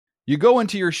You go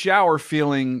into your shower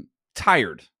feeling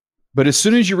tired, but as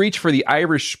soon as you reach for the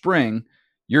Irish Spring,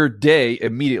 your day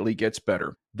immediately gets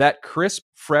better. That crisp,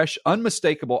 fresh,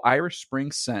 unmistakable Irish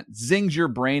Spring scent zings your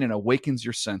brain and awakens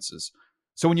your senses.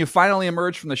 So when you finally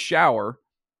emerge from the shower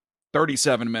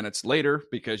 37 minutes later,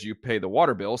 because you pay the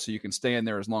water bill so you can stay in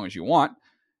there as long as you want,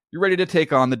 you're ready to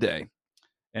take on the day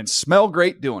and smell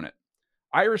great doing it.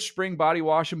 Irish Spring Body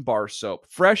Wash and Bar Soap.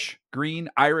 Fresh, green,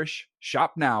 Irish.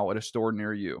 Shop now at a store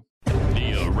near you.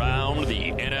 The Around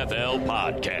the NFL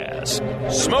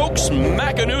podcast. Smokes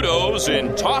macanudos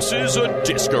and tosses a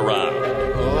disc around.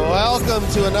 Welcome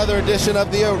to another edition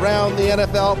of the Around the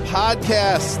NFL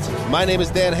podcast. My name is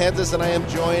Dan Hansis, and I am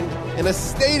joined in a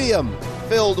stadium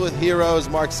filled with heroes.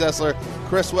 Mark Sessler,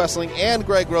 Chris Wessling, and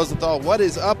Greg Rosenthal. What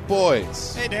is up,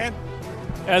 boys? Hey, Dan.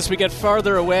 As we get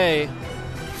farther away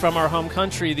from our home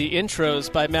country, the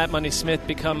intros by Matt Money Smith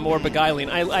become more beguiling.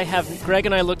 Greg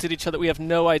and I looked at each other. We have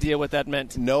no idea what that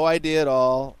meant. No idea at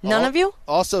all. None of you?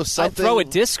 Also, something. I'd throw a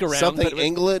disc around. Something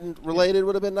England related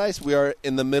would have been nice. We are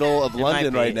in the middle of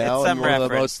London right now, it's some in one of the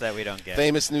reference most that we don't get.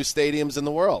 famous new stadiums in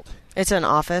the world. It's an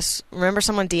office. Remember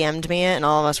someone DM'd me it, and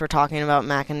all of us were talking about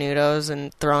macanudos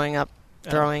and throwing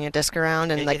a disc around,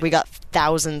 and we got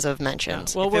thousands of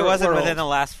mentions. Well, if it wasn't within the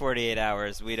last 48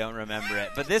 hours, we don't remember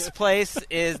it. But this place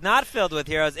is not filled with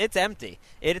heroes. It's empty.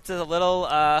 It's a little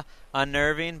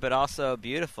unnerving, but also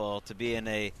beautiful to be in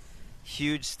a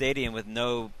huge stadium with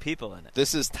no people in it.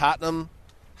 This is Tottenham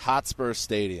Hotspur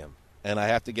Stadium, and I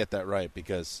have to get that right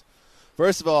because,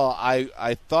 first of all,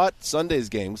 I thought Sunday's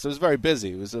game, so it was very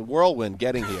busy. It was a whirlwind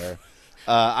getting here.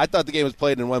 I thought the game was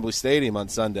played in Wembley Stadium on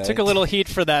Sunday. Took a little heat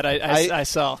for that, I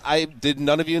saw. Did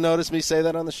none of you notice me say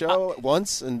that on the show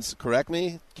once and correct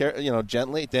me,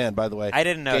 gently? Dan, by the way, I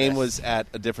didn't know. Game was at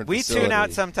a different We facility. tune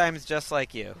out sometimes just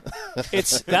like you.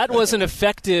 That was an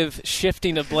effective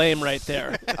shifting of blame right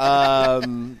there.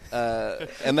 And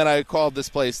then I called this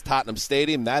place Tottenham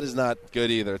Stadium. That is not good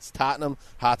either. It's Tottenham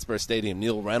Hotspur Stadium.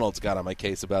 Neil Reynolds got on my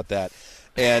case about that.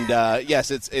 And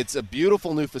yes, it's a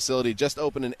beautiful new facility, just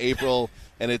opened in April,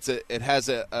 and it has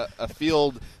a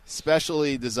field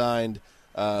specially designed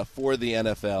for the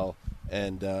NFL,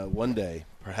 and one day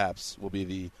perhaps will be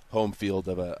the home field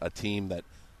of a team that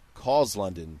calls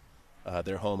London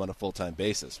their home on a full-time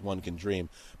basis. One can dream.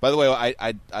 By the way,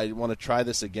 I want to try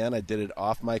this again. I did it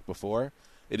off mic before.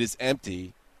 It is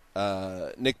empty.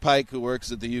 Nick Pike, who works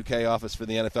at the UK office for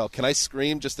the NFL, can I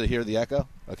scream just to hear the echo?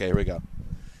 Okay, here we go.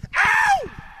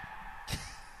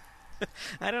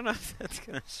 I don't know if that's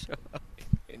going to show up.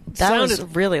 That was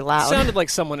really loud. Sounded like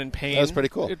someone in pain. That was pretty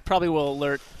cool. It probably will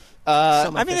alert.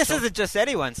 This isn't just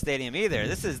anyone's stadium either.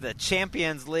 This is the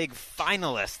Champions League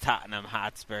finalist Tottenham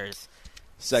Hotspurs.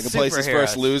 Second place is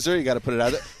first loser. You got to put it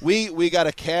out there. We got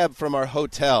a cab from our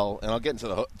hotel, and I'll get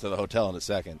into the hotel in a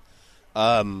second.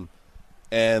 And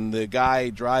the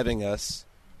guy driving us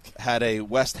had a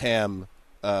West Ham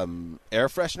air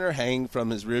freshener hanging from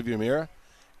his rearview mirror.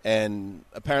 And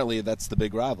apparently that's the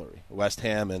big rivalry, West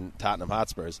Ham and Tottenham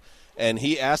Hotspurs. And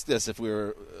he asked us if we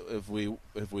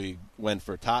went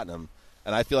for Tottenham,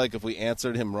 and I feel like if we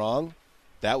answered him wrong,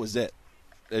 that was it.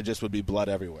 There just would be blood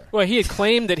everywhere. Well, he had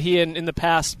claimed that he had in the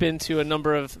past been to a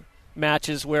number of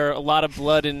matches where a lot of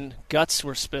blood and guts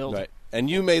were spilled. Right. And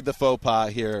you made the faux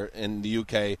pas here in the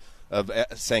UK of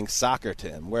saying soccer to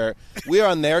him, where we are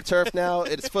on their turf now.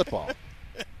 It's football.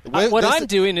 What I'm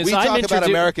doing is we talk about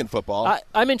American football.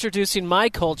 I'm introducing my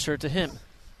culture to him.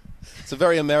 It's a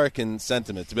very American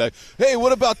sentiment to be like, hey,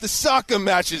 what about the soccer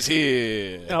matches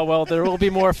here? Oh, well, there will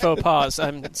be more faux pas,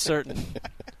 I'm certain.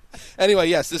 Anyway,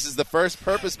 yes, this is the first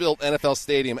purpose-built NFL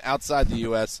stadium outside the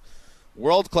U.S.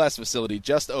 World-class facility,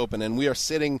 just open, and we are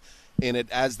sitting in it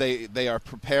as they are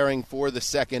preparing for the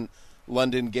second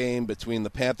London game between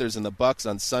the Panthers and the Bucks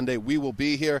on Sunday. We will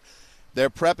be here. They're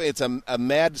prepping. It's a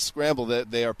mad scramble.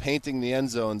 They are painting the end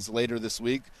zones later this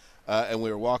week, and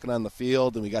we were walking on the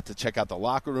field, and we got to check out the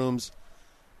locker rooms.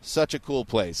 Such a cool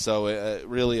place. So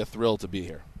really a thrill to be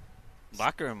here.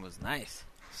 Locker room was nice.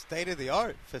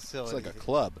 State-of-the-art facility. It's like a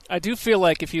club. I do feel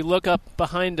like if you look up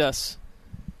behind us,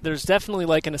 there's definitely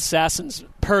like an assassin's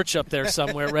perch up there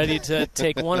somewhere ready to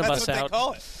take one of us out.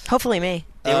 Hopefully me.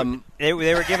 They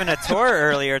were given a tour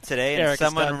earlier today, and Eric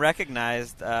someone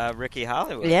recognized Ricky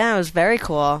Hollywood. Yeah, it was very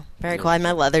cool. Very cool. I had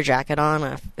my leather jacket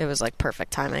on. It was like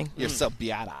perfect timing. You're so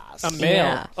badass. A male,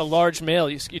 Yeah. a large male.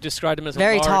 You described him as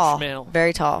Very a large tall. male.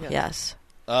 Very tall, Yeah. yes.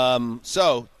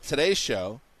 So today's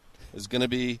show is going to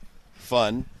be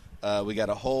fun. We got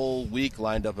a whole week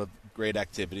lined up of great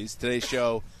activities. Today's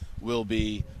show will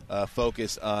be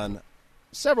focused on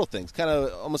several things, kind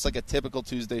of almost like a typical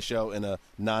Tuesday show in a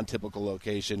non-typical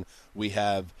location. We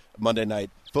have Monday Night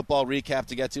Football recap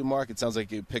to get to, Mark. It sounds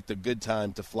like you picked a good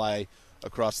time to fly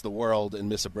across the world and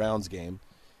miss a Browns game.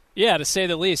 Yeah, to say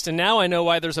the least. And now I know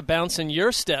why there's a bounce in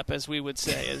your step, as we would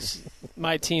say, as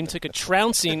my team took a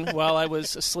trouncing while I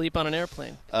was asleep on an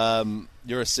airplane.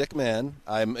 You're a sick man.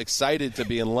 I'm excited to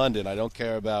be in London. I don't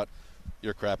care about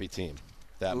your crappy team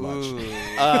that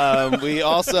much. We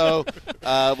also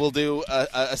will do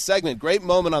a segment, great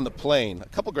moment on the plane, a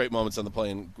couple great moments on the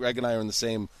plane. Greg and I are in the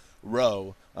same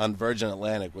row on Virgin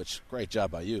Atlantic, which, great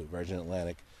job by you, Virgin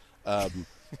Atlantic.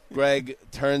 Greg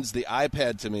turns the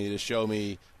iPad to me to show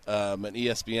me an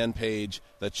ESPN page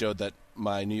that showed that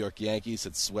my New York Yankees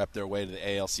had swept their way to the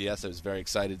ALCS. I was very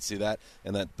excited to see that,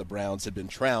 and that the Browns had been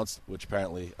trounced, which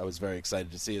apparently I was very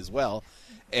excited to see as well.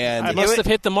 And I must have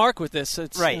hit the mark with this.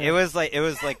 Right. It was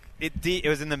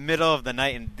in the middle of the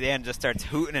night, and Dan just starts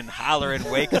hooting and hollering,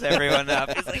 wakes everyone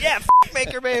up. He's like, "Yeah,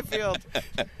 Baker Mayfield."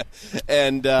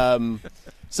 And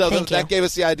so that gave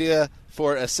us the idea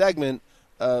for a segment.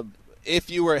 If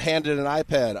you were handed an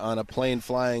iPad on a plane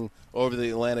flying over the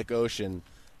Atlantic Ocean,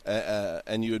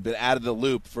 and you had been out of the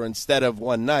loop for, instead of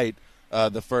one night,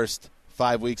 the first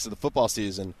 5 weeks of the football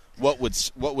season, what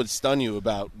would stun you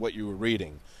about what you were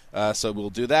reading? So we'll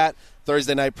do that.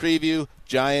 Thursday night preview,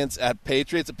 Giants at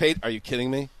Patriots. Are you kidding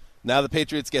me? Now the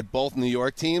Patriots get both New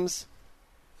York teams?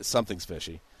 Something's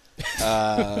fishy.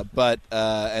 And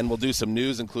we'll do some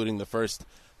news, including the first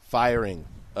firing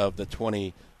of the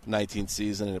 2019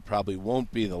 season, and it probably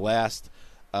won't be the last.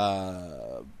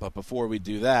 But before we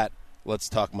do that, let's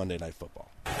talk Monday Night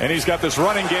Football. And he's got this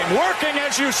running game working,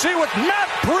 as you see, with Matt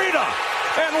Breida.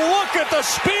 And look at the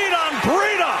speed on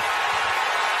Breida.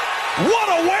 What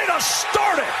a way to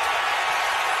start it.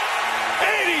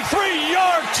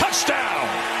 83-yard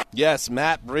touchdown. Yes,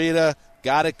 Matt Breida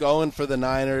got it going for the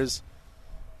Niners,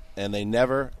 and they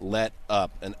never let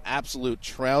up. An absolute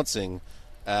trouncing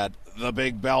at the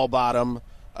Big Bell Bottom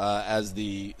as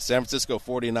the San Francisco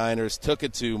 49ers took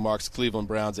it to Mark's Cleveland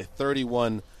Browns, a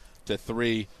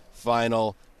 31-3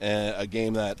 final, a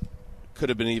game that could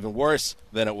have been even worse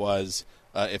than it was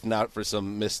if not for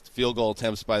some missed field goal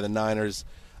attempts by the Niners.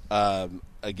 A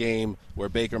game where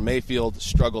Baker Mayfield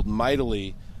struggled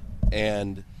mightily,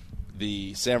 and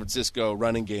the San Francisco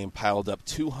running game piled up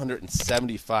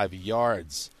 275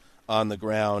 yards on the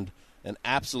ground, an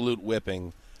absolute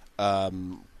whipping.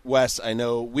 Wes, I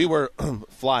know we were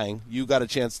flying. You got a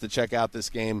chance to check out this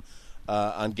game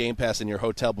on Game Pass in your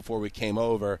hotel before we came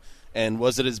over. And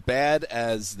was it as bad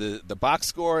as the box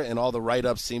score and all the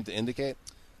write-ups seem to indicate?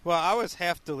 Well, I was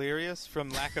half delirious from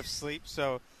lack of sleep,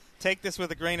 so take this with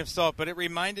a grain of salt. But it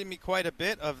reminded me quite a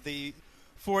bit of the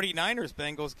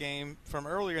 49ers-Bengals game from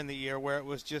earlier in the year, where it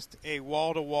was just a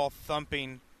wall-to-wall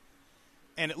thumping.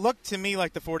 And it looked to me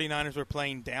like the 49ers were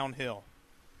playing downhill.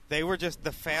 They were just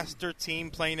the faster team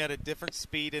playing at a different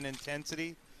speed and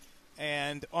intensity.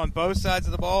 And on both sides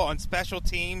of the ball, on special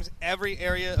teams, every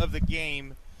area of the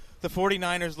game, the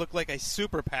 49ers looked like a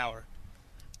superpower.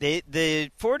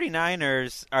 The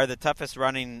 49ers are the toughest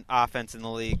running offense in the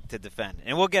league to defend.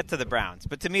 And we'll get to the Browns.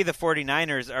 But to me, the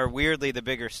 49ers are weirdly the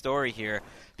bigger story here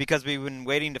because we've been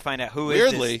waiting to find out who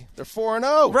weirdly, is this. They're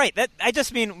 4-0. Right. I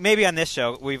just mean maybe on this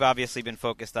show we've obviously been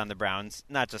focused on the Browns,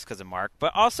 not just because of Mark,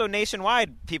 but also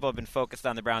nationwide people have been focused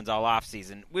on the Browns all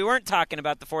offseason. We weren't talking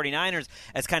about the 49ers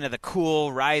as kind of the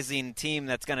cool, rising team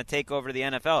that's going to take over the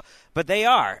NFL, but they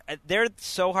are. They're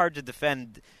so hard to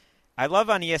defend. I love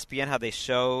on ESPN how they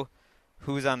show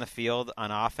who's on the field on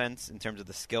offense in terms of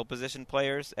the skill position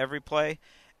players every play.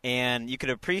 And you could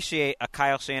appreciate a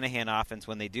Kyle Shanahan offense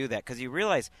when they do that because you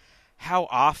realize how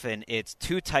often it's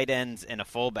two tight ends and a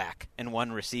fullback and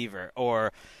one receiver.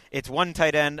 Or it's one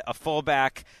tight end, a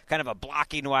fullback, kind of a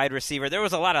blocking wide receiver. There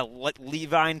was a lot of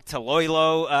Levine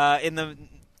Toloilo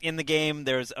in the game.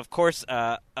 There's, of course,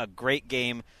 a great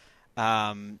game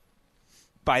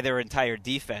by their entire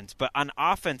defense. But on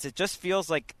offense, it just feels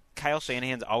like Kyle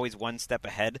Shanahan's always one step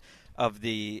ahead of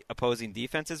the opposing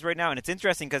defenses right now. And it's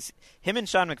interesting because him and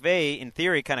Sean McVay, in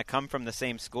theory, kind of come from the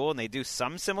same school, and they do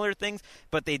some similar things,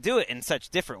 but they do it in such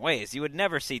different ways. You would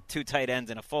never see two tight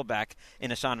ends and a fullback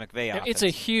in a Sean McVay offense. It's a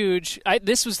huge –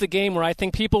 this was the game where I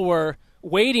think people were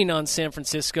waiting on San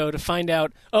Francisco to find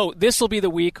out, oh, this will be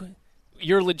the week –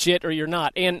 you're legit or you're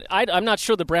not. And I'm not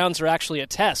sure the Browns are actually a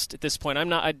test at this point.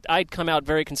 I'd come out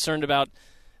very concerned about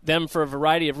them for a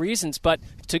variety of reasons, but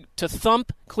to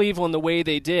thump Cleveland the way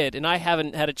they did, and I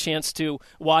haven't had a chance to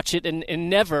watch it and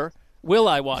never will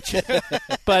I watch it.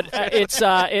 But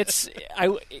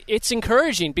it's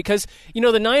encouraging because,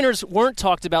 the Niners weren't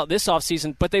talked about this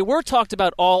offseason, but they were talked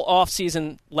about all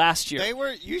offseason last year. They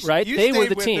were, right? They were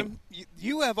the team. Them.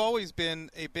 You have always been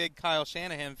a big Kyle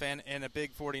Shanahan fan and a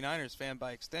big 49ers fan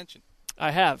by extension.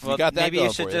 I have. Well, got that maybe you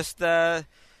going should for you. just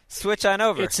switch on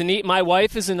over. It's a neat. My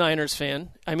wife is a Niners fan.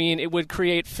 I mean, it would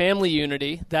create family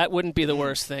unity. That wouldn't be the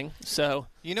worst thing. So,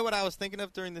 you know what I was thinking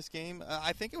of during this game?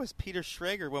 I think it was Peter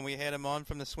Schrager when we had him on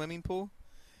from the swimming pool,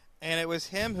 and it was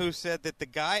him who said that the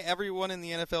guy everyone in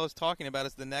the NFL is talking about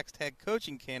as the next head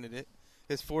coaching candidate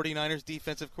is 49ers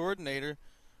defensive coordinator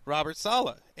Robert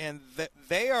Saleh, and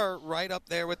they are right up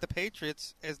there with the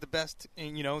Patriots as the best.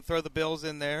 And, throw the Bills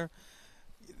in there.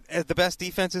 As the best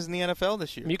defenses in the NFL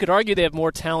this year. You could argue they have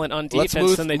more talent on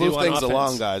defense than they do on offense. Let's move things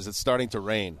along, guys. It's starting to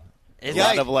rain. A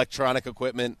lot of electronic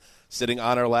equipment sitting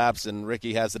on our laps, and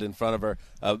Ricky has it in front of her.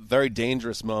 A very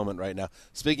dangerous moment right now.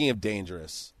 Speaking of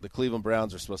dangerous, the Cleveland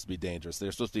Browns are supposed to be dangerous.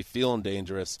 They're supposed to be feeling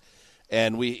dangerous.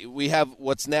 And we have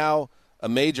what's now a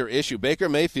major issue. Baker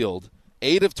Mayfield,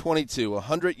 8 of 22,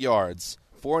 100 yards,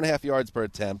 4.5 yards per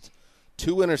attempt,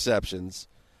 2 interceptions.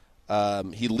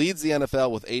 He leads the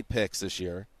NFL with 8 picks this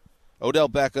year. Odell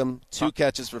Beckham, 2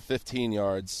 catches for 15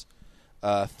 yards,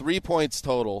 3 points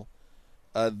total.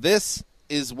 This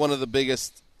is one of the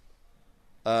biggest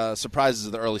surprises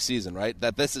of the early season, right?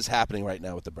 That this is happening right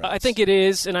now with the Browns. I think it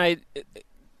is, and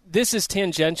this is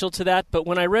tangential to that, but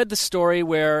when I read the story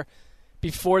where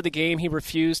before the game he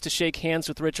refused to shake hands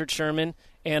with Richard Sherman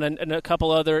and a couple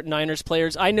other Niners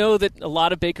players, I know that a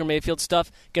lot of Baker Mayfield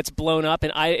stuff gets blown up,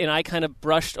 and I kind of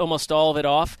brushed almost all of it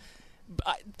off.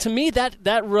 To me,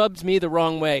 that rubbed me the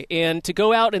wrong way. And to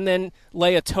go out and then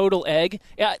lay a total egg,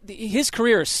 his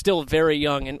career is still very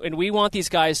young, and we want these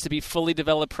guys to be fully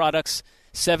developed products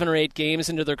 7 or 8 games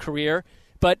into their career.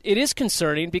 But it is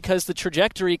concerning because the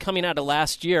trajectory coming out of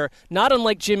last year, not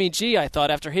unlike Jimmy G, I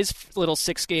thought, after his little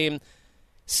 6-game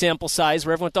sample size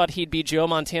where everyone thought he'd be Joe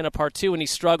Montana Part 2 and he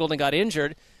struggled and got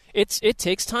injured, it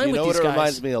takes time with these guys. You know what it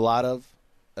reminds me a lot of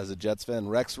as a Jets fan?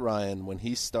 Rex Ryan, when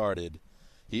he started,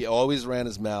 he always ran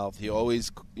his mouth. He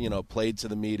always, played to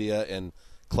the media and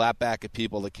clapped back at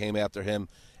people that came after him.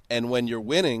 And when you're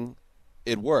winning,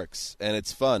 it works and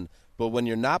it's fun. But when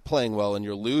you're not playing well and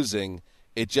you're losing,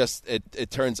 it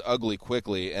turns ugly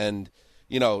quickly. And,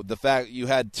 the fact you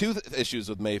had 2 issues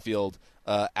with Mayfield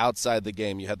outside the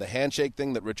game. You had the handshake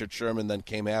thing that Richard Sherman then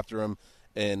came after him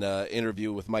in an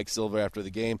interview with Mike Silver after the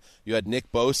game. You had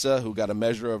Nick Bosa, who got a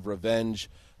measure of revenge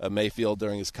Mayfield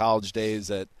during his college days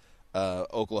at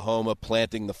Oklahoma,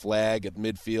 planting the flag at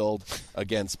midfield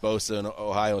against Bosa in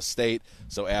Ohio State.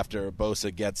 So after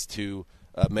Bosa gets to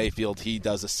Mayfield, he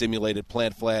does a simulated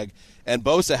plant flag. And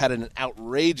Bosa had an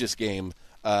outrageous game,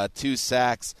 2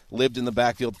 sacks, lived in the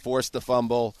backfield, forced the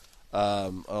fumble.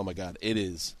 Oh, my God, it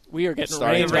is. We are getting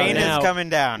rain. The rain is coming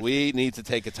down. We need to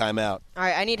take a timeout. All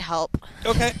right, I need help.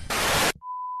 Okay.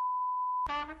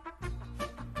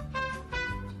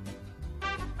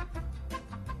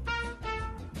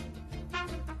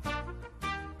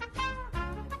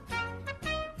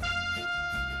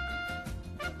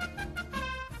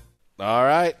 All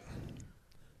right.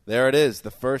 There it is,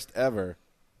 the first ever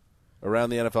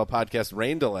Around the NFL podcast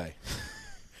rain delay.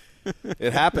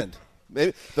 It happened.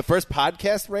 Maybe the first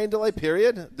podcast rain delay,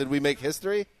 period? Did we make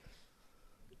history? It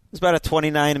was about a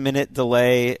 29-minute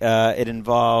delay. It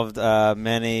involved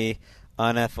many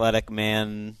unathletic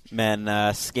men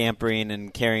scampering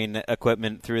and carrying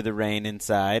equipment through the rain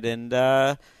inside, and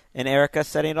Erica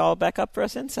setting it all back up for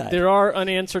us inside. There are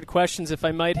unanswered questions if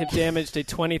I might have damaged a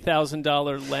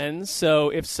 $20,000 lens.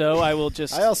 So if so, I will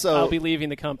just I'll be leaving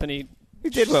the company. We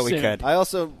did what we could. I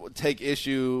also take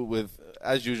issue with,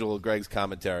 as usual, Greg's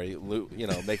commentary,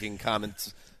 making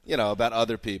comments, about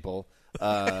other people.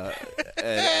 Right,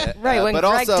 when but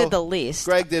Greg also, did the least.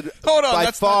 Greg did by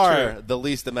that's far not true. the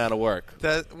least amount of work.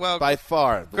 By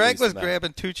far. Greg was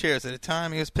grabbing 2 chairs at a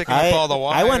time. He was picking up all the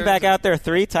wires. I went back out there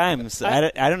 3 times. I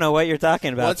don't know what you're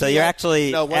talking about. So you're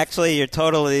you're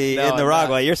totally in the wrong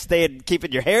way. You're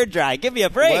keeping your hair dry. Give me a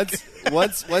break.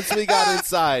 Once we got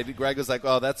inside, Greg was like,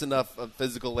 "Oh, that's enough of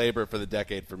physical labor for the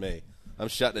decade for me. I'm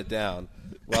shutting it down."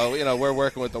 Well, we're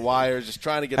working with the wires, just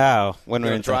trying to get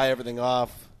dry everything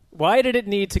off. Why did it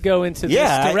need to go into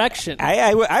this direction?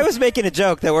 I was making a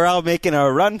joke that we're all making a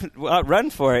run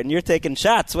for it, and you're taking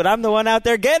shots when I'm the one out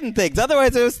there getting things.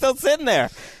 Otherwise, it was still sitting there.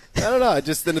 I don't know. I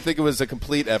just didn't think it was a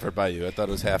complete effort by you. I thought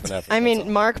it was half an effort. I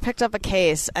mean, Mark picked up a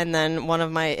case, and then one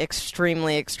of my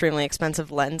extremely, extremely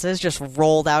expensive lenses just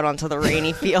rolled out onto the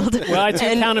rainy field. Well, I took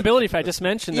accountability if I just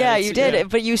mentioned that. Yeah, you did.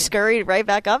 But you scurried right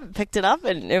back up and picked it up,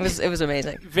 and it was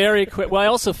amazing. Very quick. Well, I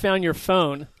also found your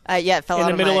phone. It fell in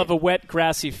out the middle my... of a wet,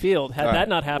 grassy field. Had that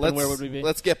not happened, where would we be?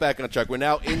 Let's get back on track. We're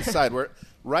now inside. We're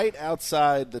right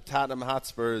outside the Tottenham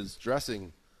Hotspur's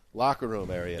dressing locker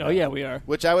room area. Oh, yeah, we are.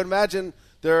 Which I would imagine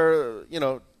there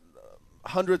are,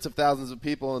 hundreds of thousands of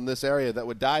people in this area that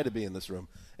would die to be in this room.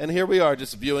 And here we are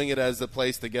just viewing it as a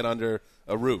place to get under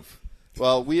a roof.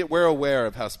 Well, we're aware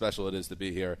of how special it is to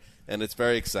be here, and it's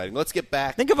very exciting. Let's get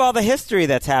back. Think of all the history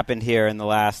that's happened here in the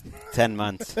last 10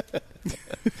 months.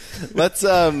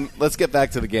 Let's get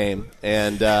back to the game.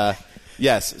 And,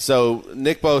 yes, so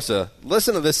Nick Bosa,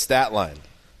 listen to this stat line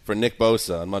for Nick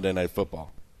Bosa on Monday Night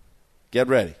Football. Get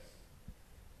ready.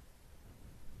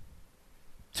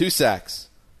 2 sacks,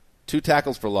 2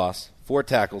 tackles for loss, 4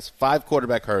 tackles, 5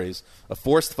 quarterback hurries, a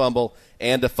forced fumble,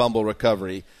 and a fumble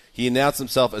recovery. He announced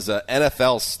himself as an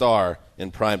NFL star in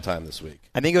primetime this week.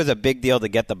 I think it was a big deal to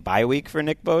get the bye week for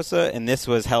Nick Bosa, and this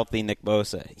was healthy Nick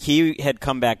Bosa. He had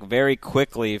come back very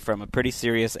quickly from a pretty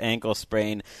serious ankle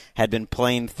sprain, had been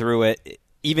playing through it,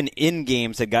 even in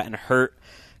games had gotten hurt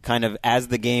kind of as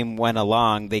the game went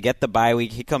along. They get the bye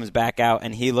week, he comes back out,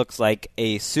 and he looks like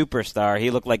a superstar. He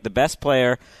looked like the best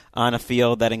player on a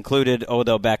field that included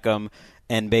Odell Beckham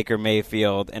and Baker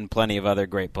Mayfield and plenty of other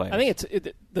great players. I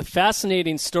think the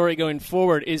fascinating story going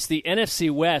forward is the NFC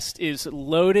West is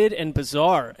loaded and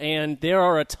bizarre, and there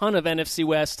are a ton of NFC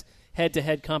West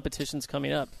head-to-head competitions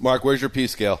coming up. Mark, where's your P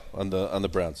scale on the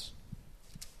Browns?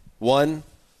 1,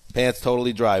 pants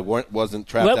totally dry, wasn't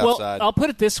trapped outside. I'll put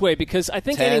it this way, because I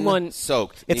think 10, anyone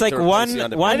soaked. It's like one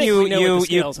you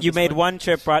made point. one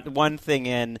trip, brought one thing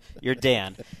in, you're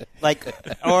Dan.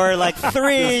 Or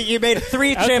 3, you made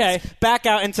 3 trips back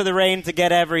out into the rain to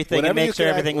get everything and make sure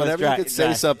everything was dry. Whenever you could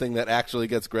say something that actually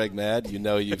gets Greg mad,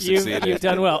 you've succeeded. You've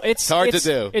done well. It's hard to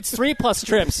do. It's 3+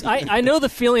 trips. I know the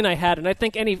feeling I had, and I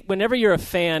think whenever you're a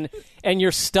fan and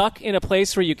you're stuck in a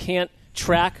place where you can't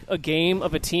track a game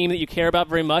of a team that you care about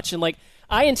very much, and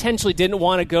I intentionally didn't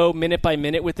want to go minute by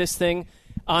minute with this thing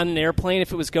on an airplane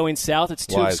if it was going south. It's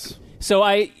too wise. So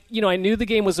I knew the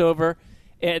game was over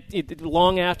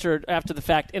long after the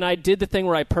fact, and I did the thing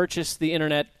where I purchased the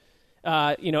internet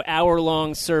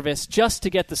hour-long service just to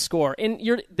get the score.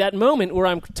 And that moment where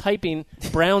I'm typing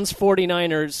Browns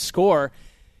 49ers score,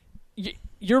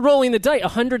 you're rolling the dice,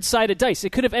 100-sided dice.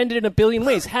 It could have ended in a billion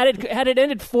ways. Had it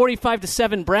ended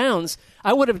 45-7 Browns,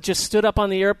 I would have just stood up on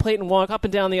the airplane and walk up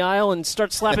and down the aisle and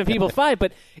start slapping people 5.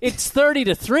 But it's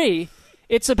 30-3.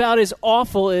 It's about as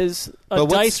awful as a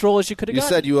dice roll as you could have gotten.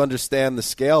 You said you understand the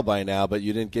scale by now, but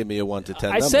you didn't give me a 1 to 10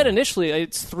 number. I said initially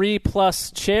it's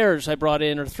 3+ chairs I brought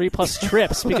in, or 3+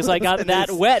 trips, because I got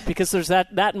that wet, because there's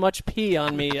that much pee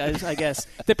on me, I guess.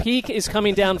 The pee is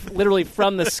coming down literally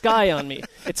from the sky on me.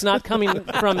 It's not coming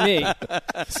from me.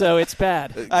 So it's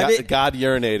bad. God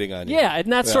urinating on you. Yeah,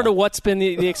 and that's sort of what's been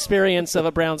the experience of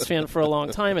a Browns fan for a long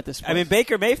time at this point. I mean,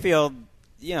 Baker Mayfield,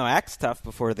 acts tough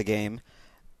before the game.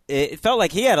 It felt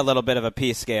like he had a little bit of a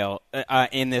P scale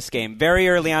in this game. Very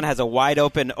early on, has a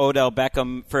wide-open Odell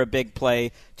Beckham for a big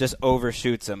play, just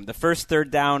overshoots him. The first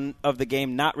third down of the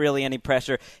game, not really any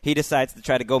pressure. He decides to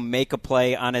try to go make a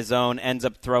play on his own, ends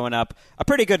up throwing up a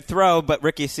pretty good throw, but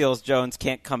Ricky Seals-Jones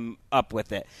can't come up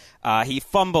with it. He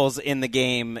fumbles in the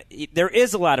game. There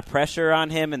is a lot of pressure on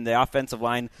him, and the offensive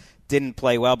line didn't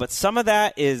play well, but some of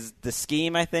that is the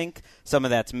scheme, I think. Some of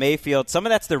that's Mayfield. Some of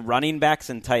that's the running backs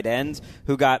and tight ends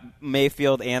who got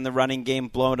Mayfield and the running game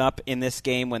blown up in this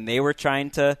game when they were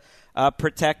trying to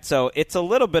protect. So it's a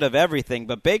little bit of everything,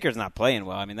 but Baker's not playing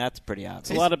well. I mean, that's pretty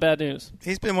obvious. It's a lot of bad news.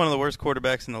 He's been one of the worst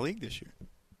quarterbacks in the league this year.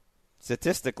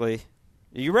 Statistically,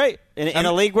 you're right. In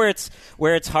a league where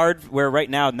it's hard, where right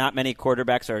now not many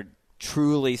quarterbacks are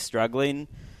truly struggling,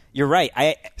 you're right.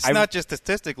 It's not just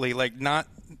statistically, not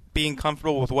being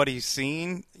comfortable with what he's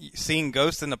seeing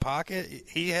ghosts in the pocket.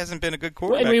 He hasn't been a good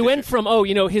quarterback. And we went from,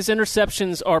 his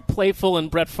interceptions are playful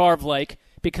and Brett Favre-like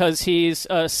because he's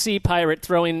a sea pirate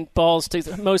throwing balls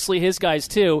to mostly his guys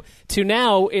too, to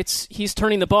now he's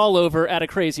turning the ball over at a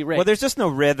crazy rate. Well, there's just no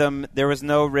rhythm. There was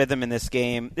no rhythm in this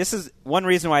game. This is one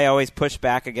reason why I always push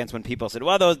back against when people said,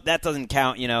 well, that doesn't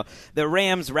count. The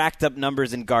Rams racked up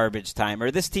numbers in garbage time, or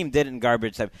this team did it in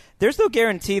garbage time. There's no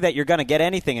guarantee that you're going to get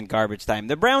anything in garbage time.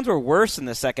 The Browns were worse in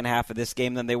the second half of this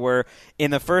game than they were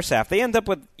in the first half. They end up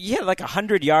with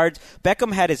 100 yards.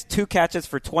 Beckham had his 2 catches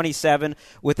for 27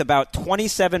 with about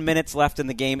 27 minutes left in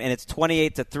the game, and it's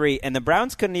 28-3. And the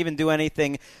Browns couldn't even do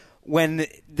anything when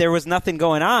there was nothing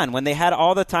going on, when they had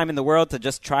all the time in the world to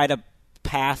just try to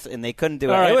pass and they couldn't do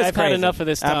it. All right, it was I've crazy. had enough of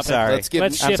this topic. I'm sorry.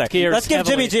 Let's shift gears. Let's give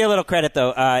heavily. Jimmy G a little credit,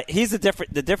 though. He's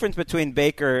the difference between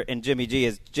Baker and Jimmy G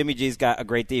is Jimmy G's got a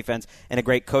great defense and a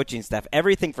great coaching staff.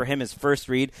 Everything for him is first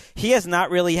read. He has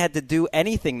not really had to do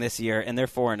anything this year, and they're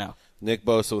 4-0. Nick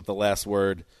Bosa with the last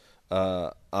word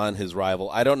on his rival.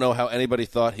 I don't know how anybody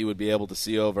thought he would be able to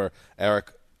see over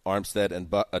Eric Armstead and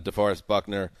DeForest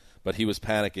Buckner, but he was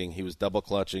panicking. He was double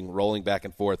clutching, rolling back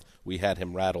and forth. We had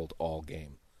him rattled all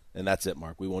game. And that's it,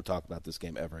 Mark. We won't talk about this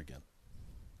game ever again.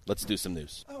 Let's do some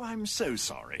news. Oh, I'm so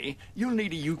sorry. You'll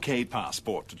need a UK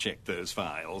passport to check those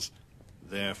files.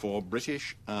 Therefore,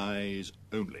 British eyes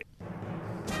only.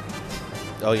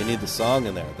 Oh, you need the song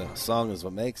in there. The song is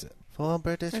what makes it. For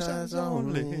British eyes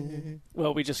only.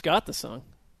 Well, we just got the song.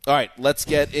 All right, let's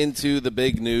get into the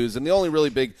big news. And the only really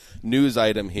big news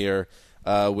item here,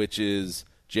 which is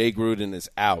Jay Gruden is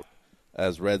out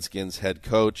as Redskins head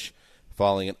coach,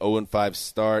 following an 0-5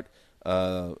 start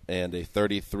and a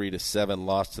 33-7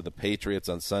 loss to the Patriots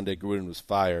on Sunday. Gruden was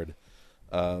fired.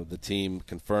 The team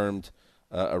confirmed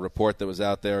a report that was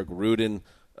out there. Gruden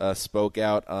spoke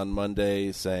out on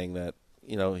Monday saying that,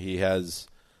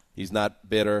 he's not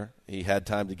bitter. He had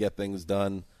time to get things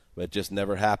done, but it just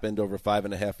never happened over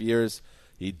 5.5 years.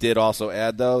 He did also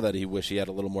add, though, that he wished he had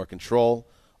a little more control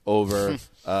over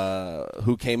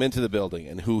who came into the building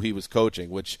and who he was coaching,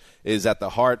 which is at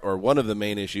the heart or one of the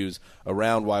main issues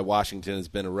around why Washington has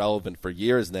been irrelevant for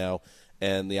years now,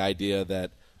 and the idea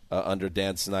that under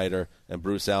Dan Snyder and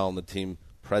Bruce Allen, the team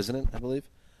president, I believe,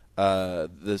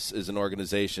 this is an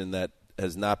organization that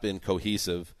has not been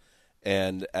cohesive.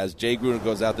 And as Jay Gruden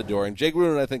goes out the door, and Jay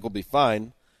Gruden I think will be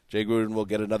fine, Jay Gruden will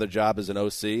get another job as an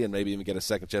OC and maybe even get a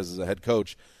second chance as a head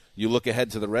coach. You look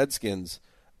ahead to the Redskins,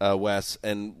 Wes,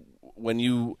 and when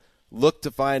you look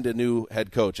to find a new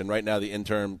head coach, and right now the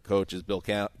interim coach is Bill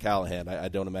Callahan. I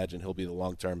don't imagine he'll be the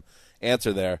long-term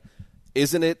answer there.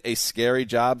 Isn't it a scary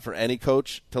job for any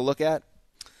coach to look at?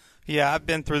 Yeah, I've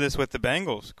been through this with the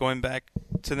Bengals, going back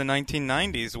to the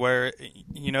 1990s, where,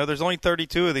 there's only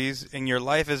 32 of these, and your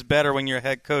life is better when you're a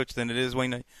head coach than it is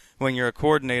when you're a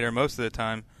coordinator most of the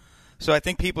time. So I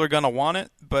think people are going to want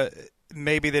it, but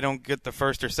maybe they don't get the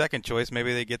first or second choice.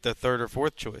 Maybe they get the third or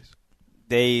fourth choice.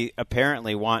 They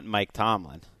apparently want Mike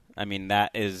Tomlin. I mean,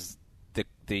 that is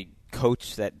the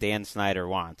coach that Dan Snyder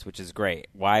wants, which is great.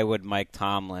 Why would Mike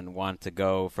Tomlin want to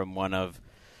go from one of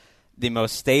the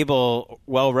most stable,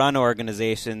 well-run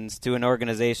organizations to an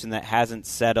organization that hasn't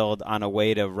settled on a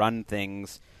way to run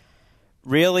things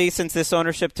really since this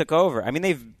ownership took over? I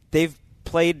mean, they've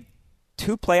played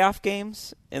 2 playoff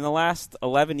games in the last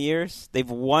 11 years. They've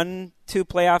won 2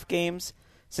 playoff games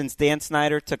since Dan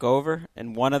Snyder took over,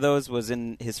 and one of those was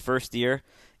in his first year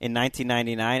in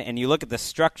 1999. And you look at the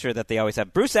structure that they always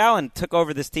have. Bruce Allen took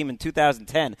over this team in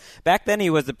 2010. Back then he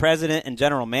was the president and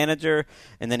general manager,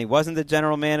 and then he wasn't the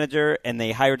general manager, and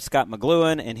they hired Scott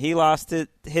McLuhan, and he lost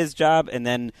his job. And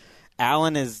then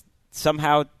Allen is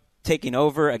somehow taking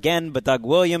over again, but Doug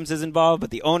Williams is involved, but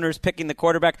the owner's picking the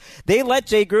quarterback. They let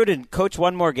Jay Gruden coach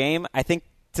one more game, I think,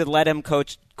 to let him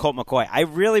coach Colt McCoy. I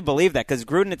really believe that because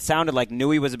Gruden, it sounded like,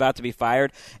 knew he was about to be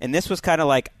fired, and this was kind of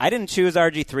like, I didn't choose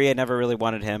RG3. I never really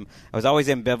wanted him. I was always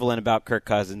ambivalent about Kirk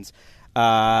Cousins.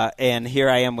 And here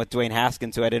I am with Dwayne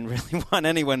Haskins, who I didn't really want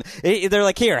anyone. They're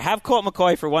like, here, have Colt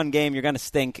McCoy for one game. You're going to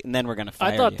stink, and then we're going to fire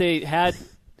you. I thought they had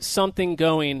something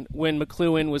going when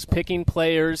McLuhan was picking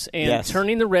players and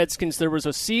turning the Redskins. There was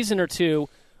a season or two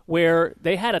where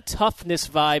they had a toughness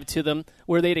vibe to them,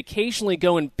 where they'd occasionally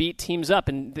go and beat teams up,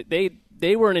 and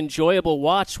they were an enjoyable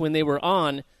watch when they were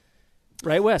on.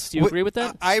 Right, Wes? Do you agree with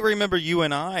that? I remember you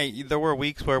and I, there were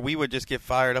weeks where we would just get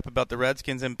fired up about the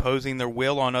Redskins imposing their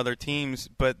will on other teams,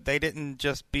 but they didn't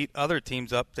just beat other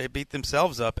teams up, they beat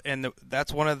themselves up, and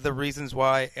that's one of the reasons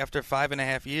why after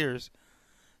 5.5 years,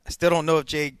 I still don't know if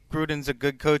Jay Gruden's a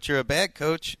good coach or a bad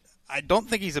coach. I don't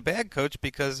think he's a bad coach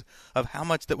because of how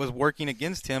much that was working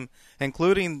against him,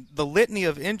 including the litany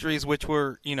of injuries, which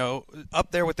were,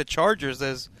 up there with the Chargers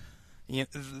as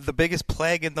the biggest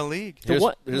plague in the league. Here's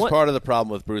part of the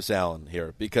problem with Bruce Allen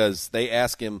here, because they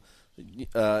ask him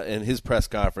in his press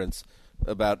conference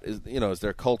about, is there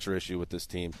a culture issue with this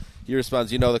team? He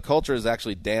responds, the culture is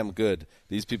actually damn good.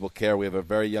 These people care. We have a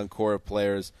very young core of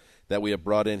players that we have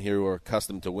brought in here who are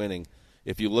accustomed to winning.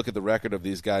 If you look at the record of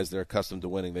these guys, they're accustomed to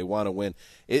winning. They want to win.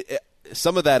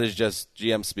 Some of that is just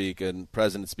GM speak and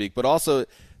president speak, but also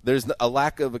there's a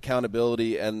lack of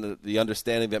accountability and the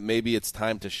understanding that maybe it's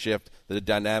time to shift the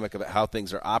dynamic of how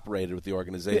things are operated with the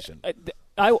organization.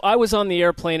 I was on the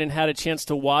airplane and had a chance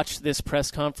to watch this press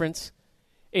conference,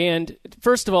 And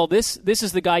first of all, this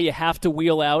is the guy you have to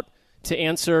wheel out to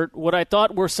answer what I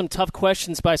thought were some tough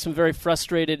questions by some very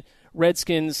frustrated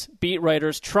Redskins beat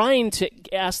writers, trying to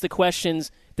ask the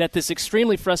questions that this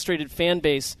extremely frustrated fan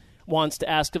base wants to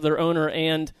ask of their owner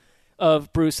and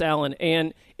of Bruce Allen.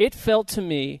 And it felt to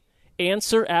me,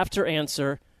 answer after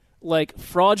answer, like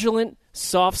fraudulent,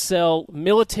 soft sell,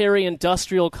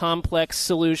 military-industrial complex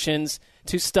solutions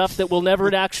to stuff that we'll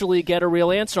never actually get a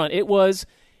real answer on. It was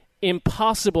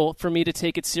impossible for me to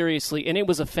take it seriously, and it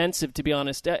was offensive, to be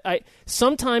honest.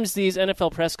 Sometimes these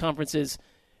NFL press conferences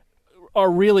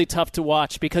are really tough to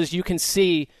watch because you can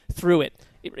see through it.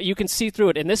 You can see through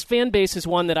it, and this fan base is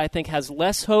one that I think has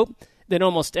less hope than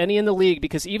almost any in the league,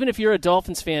 because even if you're a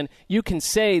Dolphins fan, you can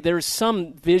say there's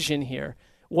some vision here.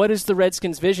 What is the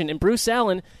Redskins' vision? And Bruce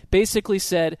Allen basically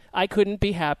said, I couldn't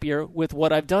be happier with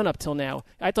what I've done up till now.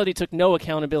 I thought he took no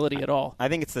accountability at all. I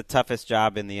think it's the toughest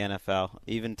job in the NFL,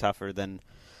 even tougher than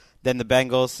the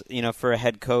Bengals, for a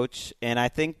head coach. And I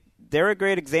think they're a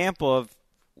great example of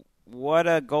what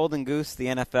a golden goose the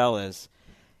NFL is.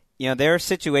 Their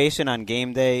situation on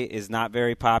game day is not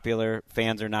very popular.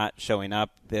 Fans are not showing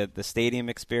up. The stadium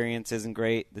experience isn't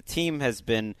great. The team has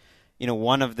been,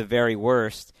 one of the very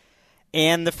worst.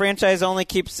 And the franchise only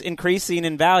keeps increasing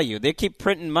in value. They keep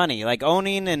printing money. Like,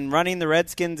 owning and running the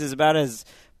Redskins is about as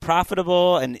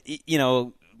profitable and,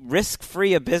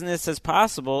 risk-free a business as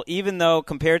possible, even though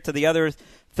compared to the other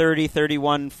 30,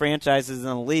 31 franchises in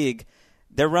the league,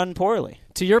 they're run poorly.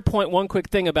 To your point, one quick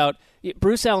thing about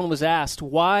Bruce Allen was asked,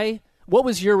 what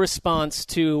was your response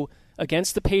to,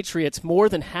 against the Patriots, more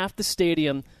than half the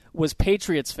stadium was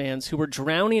Patriots fans who were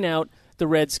drowning out the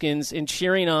Redskins and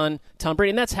cheering on Tom Brady,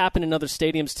 and that's happened in other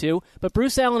stadiums too. But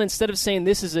Bruce Allen, instead of saying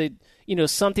this is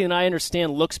something that I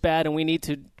understand looks bad and we need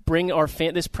to bring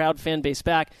this proud fan base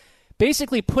back,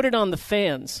 basically put it on the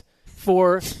fans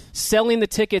for selling the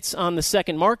tickets on the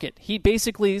second market. He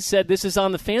basically said this is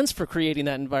on the fans for creating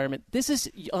that environment. This is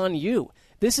on you.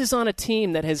 This is on a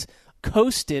team that has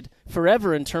coasted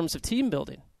forever in terms of team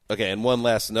building. Okay, and one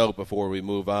last note before we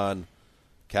move on.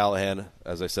 Callahan,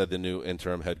 as I said, the new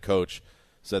interim head coach,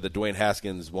 said that Dwayne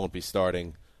Haskins won't be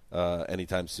starting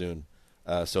anytime soon.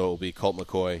 So it will be Colt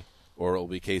McCoy or it will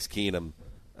be Case Keenum.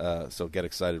 So get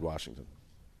excited, Washington.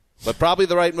 But probably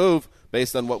the right move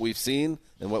based on what we've seen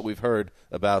and what we've heard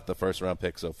about the first-round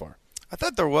pick so far. I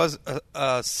thought there was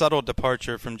a subtle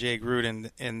departure from Jay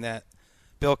Gruden in that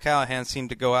Bill Callahan seemed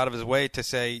to go out of his way to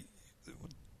say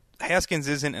Haskins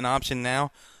isn't an option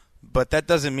now, but that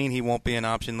doesn't mean he won't be an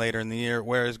option later in the year,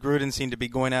 whereas Gruden seemed to be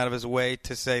going out of his way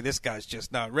to say this guy's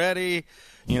just not ready.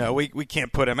 We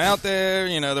can't put him out there.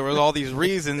 There was all these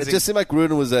reasons. It just seemed like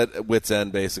Gruden was at wit's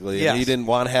end, basically. Yes. And he didn't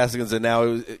want Haskins, and now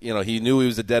he knew he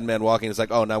was a dead man walking. It's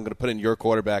like, oh, now I'm going to put in your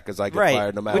quarterback because I get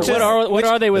fired no matter what. What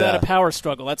are they without a power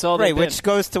struggle? That's all they've been. Which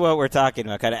goes to what we're talking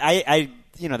about.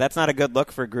 That's not a good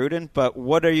look for Gruden, but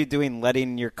what are you doing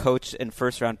letting your coach and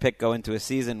first-round pick go into a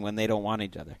season when they don't want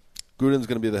each other? Gruden's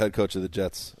going to be the head coach of the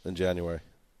Jets in January.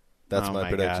 That's my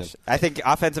prediction. Gosh. I think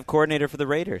offensive coordinator for the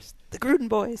Raiders. The Gruden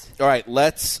boys. All right,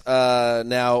 let's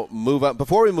now move on.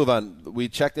 Before we move on, we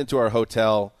checked into our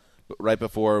hotel right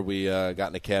before we got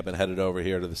in a cab and headed over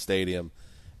here to the stadium.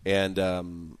 And,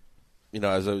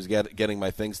 as I was getting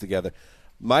my things together,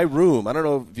 my room, I don't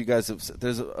know if you guys have,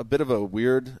 there's a bit of a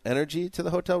weird energy to the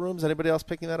hotel rooms. Anybody else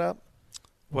picking that up?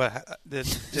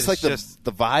 Just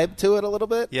the vibe to it a little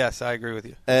bit. Yes, I agree with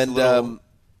you. And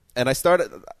I started.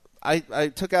 I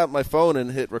took out my phone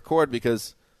and hit record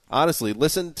because honestly,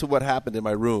 listen to what happened in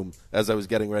my room as I was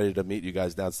getting ready to meet you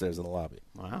guys downstairs in the lobby.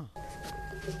 Wow.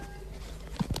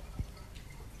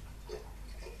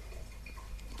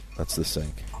 That's the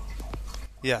sink.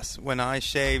 Yes, when I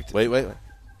shaved. Wait.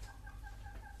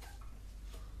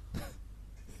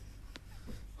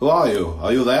 Who are you?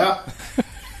 Are you there?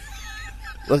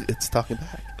 Look, it's talking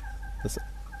back. Listen.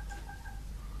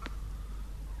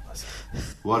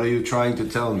 What are you trying to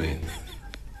tell me?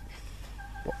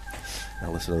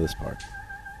 Now listen to this part.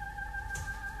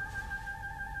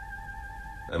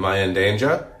 Am I in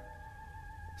danger?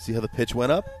 See how the pitch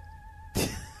went up?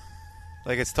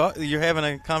 Like you're having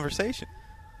a conversation.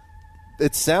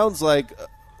 It sounds like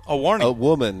a warning. A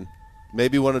woman,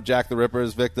 maybe one of Jack the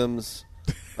Ripper's victims.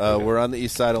 We're on the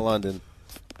east side of London.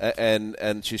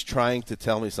 And she's trying to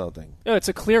tell me something. Oh, it's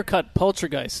a clear-cut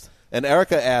poltergeist. And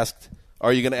Erica asked,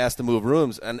 are you going to ask to move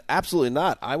rooms? And absolutely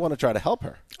not. I want to try to help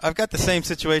her. I've got the same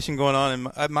situation going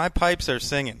on, and my pipes are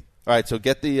singing. All right, so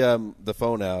get the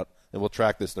phone out, and we'll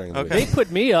track this during the week. They put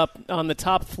me up on the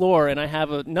top floor, and I have,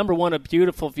 a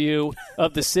beautiful view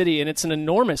of the city, and it's an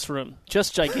enormous room,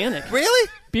 just gigantic. Really?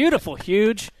 Beautiful,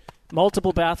 huge,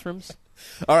 multiple bathrooms.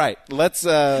 All right, let's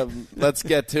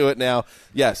get to it now.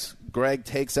 Yes, Greg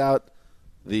takes out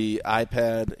the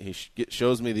iPad. He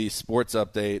shows me the sports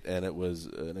update, and it was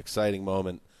an exciting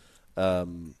moment.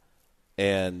 And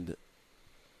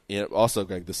also,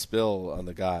 Greg, the spill on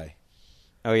the guy.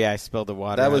 Oh yeah, I spilled the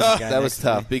water. That was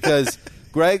tough because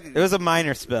Greg. It was a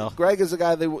minor spill. Greg is a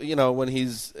guy that when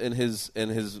he's in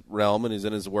his realm and he's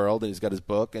in his world and he's got his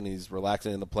book and he's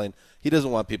relaxing in the plane, he doesn't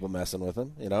want people messing with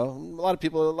him. A lot of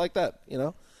people are like that.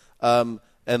 And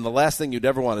the last thing you'd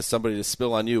ever want is somebody to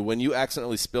spill on you. When you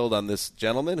accidentally spilled on this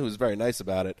gentleman who was very nice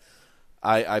about it,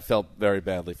 I felt very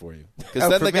badly for you because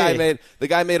then the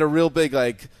guy made a real big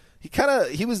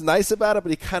he was nice about it,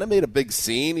 but he kind of made a big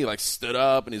scene. He stood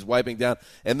up and he's wiping down.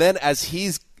 And then as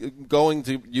he's going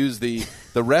to use the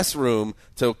restroom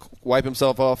to wipe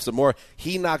himself off some more,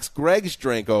 he knocks Greg's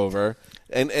drink over.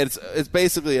 And it's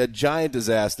basically a giant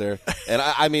disaster. And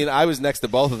I was next to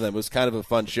both of them. It was kind of a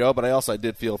fun show, but I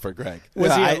did feel for Greg.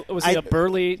 Was he a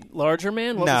burly, larger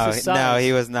man? What was his size? No,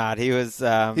 he was not. He was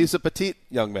a petite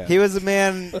young man. He was a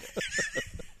man.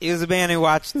 He was a man who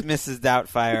watched Mrs.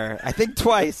 Doubtfire, I think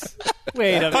twice.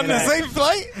 Wait a minute. On the same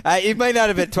flight? It might not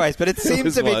have been twice, but it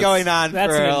seems to be going on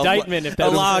That's for an indictment if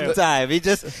that's a long time.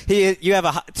 You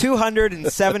have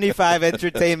 275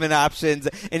 entertainment options,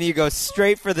 and you go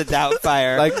straight for the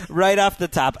Doubtfire, right off the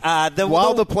top.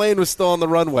 While the plane was still on the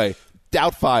runway.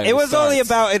 Doubtfire. It was only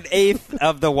about an eighth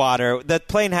of the water. The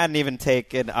plane hadn't even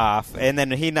taken off, and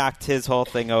then he knocked his whole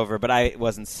thing over. But I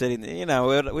wasn't sitting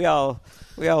there.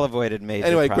 We all avoided major.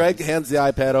 Anyway, problems. Greg hands the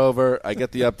iPad over. I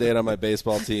get the update on my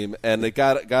baseball team, and it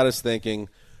got us thinking.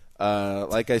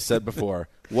 Like I said before,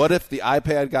 what if the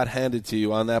iPad got handed to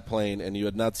you on that plane and you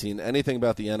had not seen anything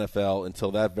about the NFL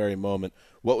until that very moment?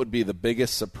 What would be the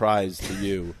biggest surprise to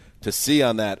you? To see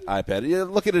on that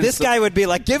iPad. Look at it. This guy would be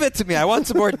like, give it to me. I want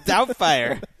some more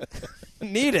Doubtfire.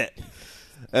 Need it.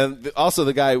 And also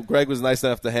the guy, Greg was nice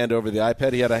enough to hand over the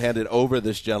iPad. He had to hand it over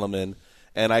this gentleman,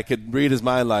 and I could read his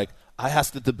mind like, I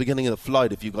asked at the beginning of the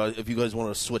flight if you guys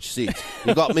want to switch seats.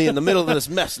 You got me in the middle of this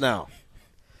mess now.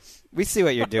 We see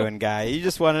what you're doing, guy. You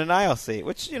just want an aisle seat,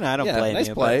 which, I don't blame nice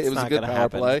you. Play. But it was a good power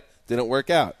play. Didn't work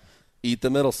out. Eat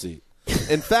the middle seat.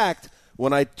 In fact,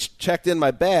 when I checked in my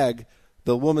bag,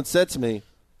 the woman said to me,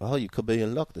 "Oh, you could be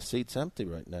in luck. The seat's empty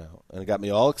right now," and it got me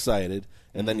all excited.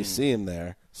 And then you see him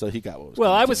there, so he got what was.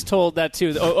 Well, I was told that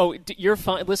too. You're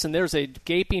fine. Listen, there's a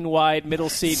gaping wide middle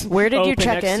seat. Where did you open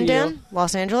check next in, to you. Dan?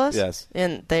 Los Angeles. Yes.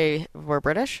 And they were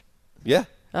British. Yeah.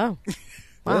 Oh,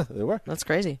 wow, Yeah, they were. that's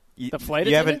crazy. The flight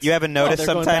You attendants? haven't noticed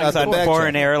they're going back sometimes and on forth.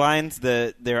 foreign airlines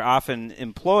they're often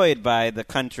employed by the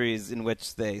countries in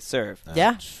which they serve.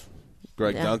 Yeah.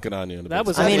 Greg Yeah. dunking on you. In a That bit.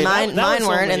 was I mean, only- mine that was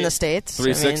weren't in only the States.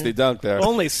 360 dunk there.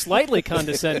 Only slightly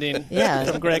condescending Yeah.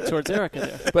 from Greg towards Erica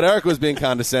there. But Eric was being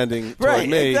condescending toward Right,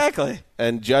 me exactly.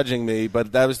 and judging me,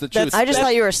 but that was the truth. I just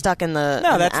thought you were stuck in the.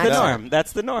 No, in that's the accent. norm.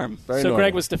 That's the norm. Very So normal.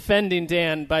 Greg was defending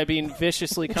Dan by being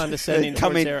viciously condescending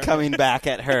towards Erica. coming back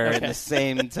at her in the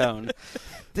same tone.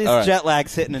 This All right. jet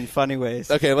lag's hitting in funny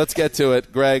ways. Okay, let's get to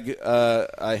it. Greg,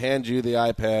 I hand you the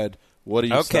iPad. What are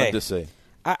you stunned to see?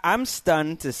 I'm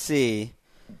stunned to see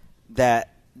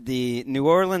that the New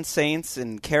Orleans Saints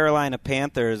and Carolina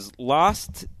Panthers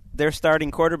lost their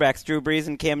starting quarterbacks, Drew Brees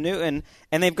and Cam Newton,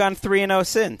 and they've gone 3-0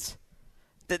 since.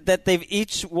 That they've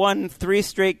each won 3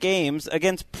 straight games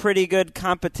against pretty good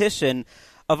competition.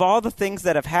 Of all the things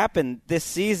that have happened this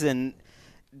season,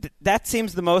 that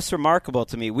seems the most remarkable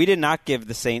to me. We did not give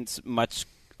the Saints much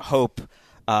hope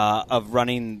of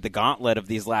running the gauntlet of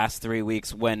these last 3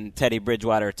 weeks when Teddy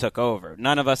Bridgewater took over.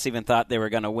 None of us even thought they were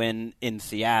going to win in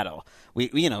Seattle.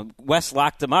 Wes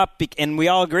locked them up, and we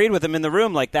all agreed with him in the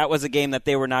room like that was a game that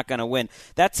they were not going to win.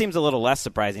 That seems a little less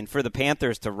surprising for the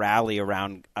Panthers to rally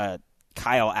around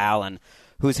Kyle Allen,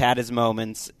 who's had his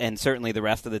moments, and certainly the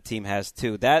rest of the team has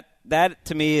too. That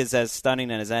to me is as stunning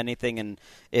as anything, and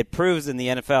it proves in the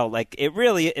NFL,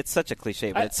 it's such a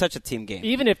cliche, but it's such a team game.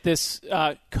 Even if this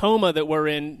coma that we're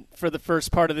in for the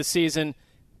first part of the season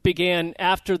began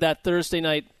after that Thursday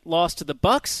night loss to the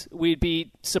Bucs, we'd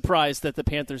be surprised that the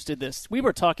Panthers did this. We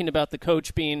were talking about the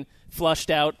coach being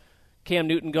flushed out, Cam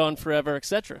Newton gone forever,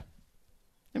 etc.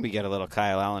 And we got a little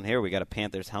Kyle Allen here. We got a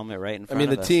Panthers helmet right in front of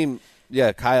us. The team,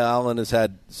 Kyle Allen has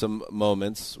had some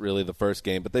moments, really, the first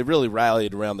game, but they really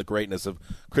rallied around the greatness of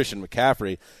Christian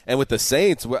McCaffrey. And with the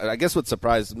Saints, I guess what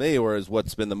surprised me, or is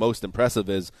what's been the most impressive,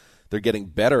 is they're getting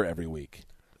better every week.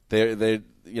 They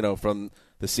from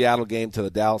the Seattle game to the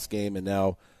Dallas game, and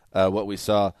now what we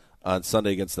saw on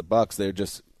Sunday against the Bucs,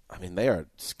 they are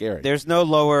scary. There's no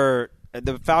lower.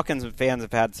 The Falcons fans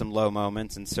have had some low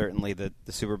moments, and certainly the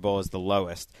Super Bowl is the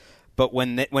lowest. But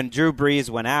when Drew Brees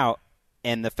went out,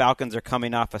 and the Falcons are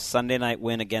coming off a Sunday night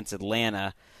win against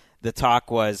Atlanta. The talk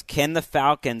was, can the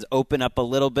Falcons open up a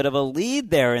little bit of a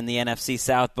lead there in the NFC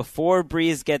South before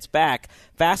Breeze gets back?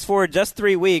 Fast forward just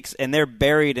 3 weeks, and they're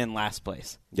buried in last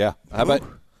place. Yeah. How about,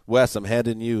 Wes, I'm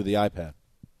handing you the iPad.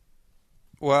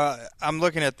 Well, I'm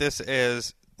looking at this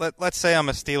as, let's say I'm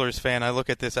a Steelers fan. I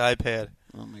look at this iPad.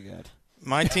 Oh, my God.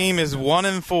 My team is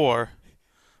 1-4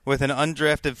 with an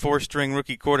undrafted 4-string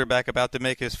rookie quarterback about to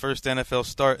make his first NFL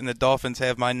start, and the Dolphins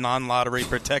have my non-lottery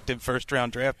protected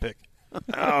first-round draft pick.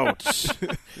 Ouch.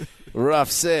 Rough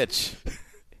sitch.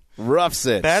 Rough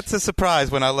sitch. That's a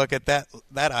surprise when I look at that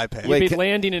iPad. You'd be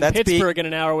landing in Pittsburgh in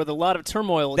an hour with a lot of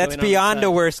turmoil. That's going beyond on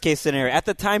a worst-case scenario. At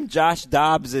the time, Josh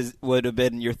Dobbs would have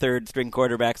been your third-string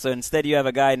quarterback, so instead you have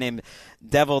a guy named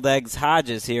Deviled Eggs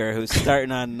Hodges here who's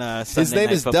starting on Sunday His name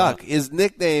Night is Football. Duck. His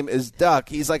nickname is Duck.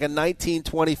 He's like a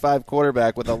 1925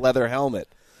 quarterback with a leather helmet.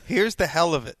 Here's the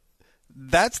hell of it.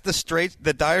 That's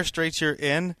the dire straits you're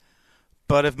in,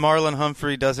 but if Marlon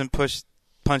Humphrey doesn't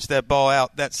punch that ball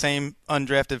out, that same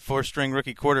undrafted 4-string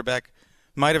rookie quarterback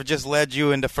might have just led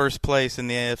you into first place in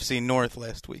the AFC North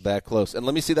last week. That close. And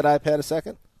let me see that iPad a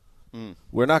second.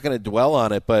 We're not going to dwell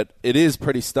on it, but it is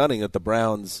pretty stunning that the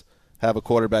Browns have a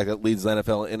quarterback that leads the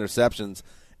NFL in interceptions,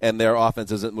 and their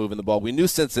offense isn't moving the ball. We knew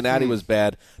Cincinnati was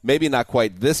bad, maybe not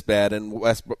quite this bad, and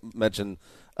Wes mentioned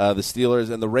the Steelers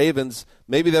and the Ravens.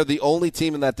 Maybe they're the only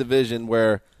team in that division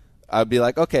where I'd be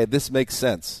like, okay, this makes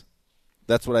sense.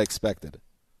 That's what I expected.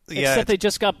 Except they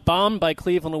just got bombed by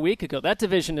Cleveland a week ago. That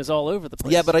division is all over the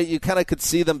place. Yeah, but you kind of could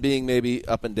see them being maybe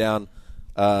up and down,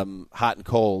 hot and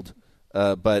cold.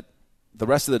 But the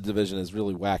rest of the division is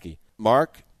really wacky.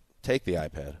 Mark, take the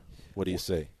iPad. What do you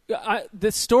see?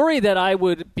 The story that I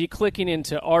would be clicking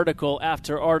into article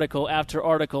after article after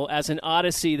article as an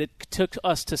odyssey that took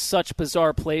us to such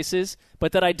bizarre places,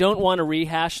 but that I don't want to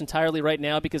rehash entirely right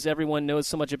now because everyone knows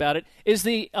so much about it, is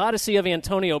the odyssey of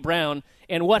Antonio Brown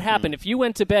and what happened. If you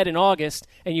went to bed in August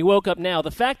and you woke up now,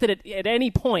 the fact that at any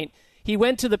point he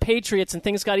went to the Patriots and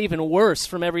things got even worse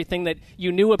from everything that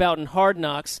you knew about in Hard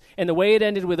Knocks and the way it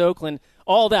ended with Oakland,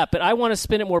 all that. But I want to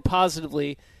spin it more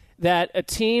positively, that a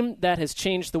team that has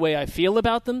changed the way I feel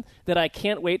about them, that I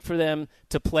can't wait for them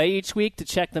to play each week to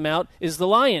check them out, is the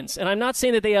Lions. And I'm not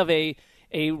saying that they have a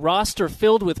roster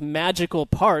filled with magical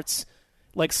parts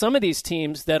like some of these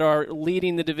teams that are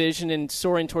leading the division and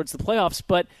soaring towards the playoffs,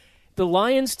 but the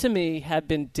Lions, to me, have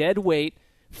been dead weight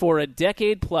for a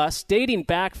decade plus, dating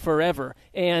back forever,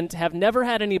 and have never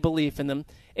had any belief in them.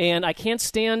 And I can't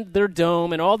stand their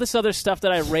dome and all this other stuff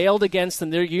that I railed against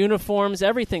them, their uniforms,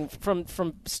 everything from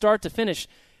start to finish.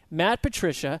 Matt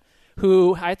Patricia,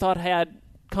 who I thought had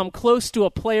come close to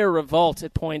a player revolt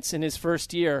at points in his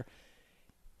first year,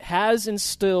 has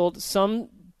instilled some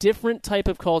different type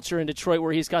of culture in Detroit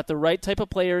where he's got the right type of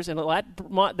players, and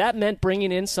that meant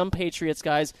bringing in some Patriots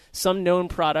guys, some known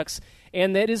products.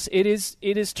 And it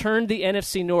has turned the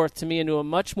NFC North to me into a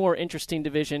much more interesting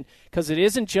division because it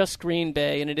isn't just Green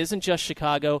Bay and it isn't just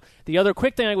Chicago. The other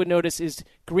quick thing I would notice is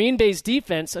Green Bay's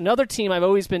defense. Another team I've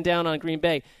always been down on Green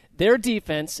Bay. Their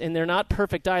defense, and they're not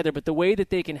perfect either, but the way that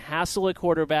they can hassle a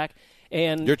quarterback.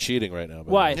 And you're cheating right now.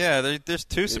 Why? Yeah, there's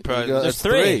two surprises. There's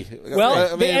three.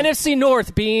 Well, the NFC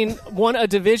North being a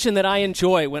division that I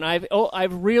enjoy. When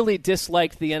I've really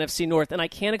disliked the NFC North, and I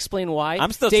can't explain why.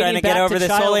 I'm still trying to get over this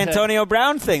whole Antonio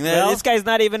Brown thing. Well, this guy's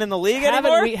not even in the league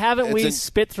anymore. Haven't we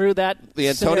spit through that? The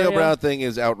Antonio Brown thing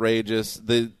is outrageous.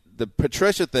 The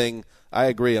Patricia thing, I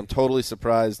agree. I'm totally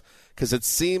surprised because it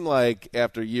seemed like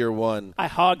after year one, I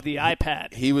hogged the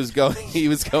iPad. He was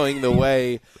going the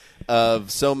way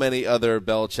of so many other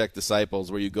Belichick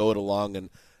disciples, where you go it alone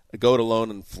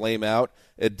and flame out.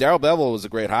 Darrell Bevell was a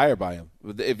great hire by him.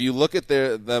 If you look at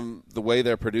the way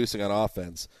they're producing on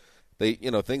offense,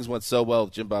 things went so well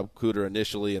with Jim Bob Cooter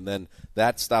initially, and then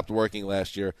that stopped working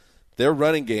last year. Their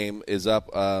running game is up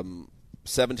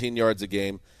 17 yards a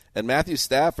game, and Matthew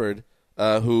Stafford,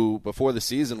 who before the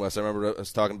season, Wes, I remember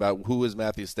us talking about who is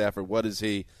Matthew Stafford, what is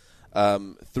he?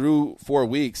 Through 4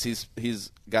 weeks,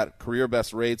 he's got career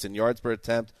best rates in yards per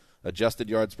attempt, adjusted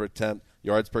yards per attempt,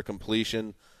 yards per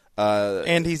completion.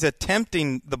 And he's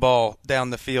attempting the ball down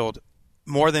the field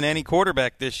more than any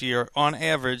quarterback this year. On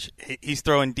average, he's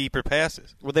throwing deeper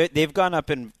passes. Well, they've gone up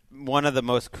in one of the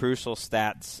most crucial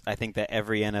stats, I think, that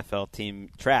every NFL team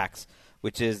tracks,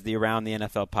 which is the Around the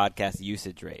NFL podcast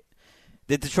usage rate.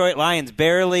 The Detroit Lions,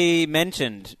 barely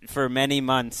mentioned for many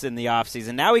months in the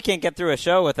offseason. Now we can't get through a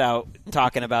show without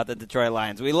talking about the Detroit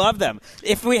Lions. We love them.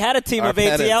 If we had a team of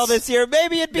ATL this year,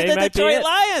 maybe it'd be the Detroit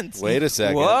Lions. Wait a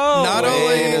second. Whoa. Not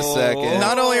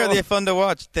only are they fun to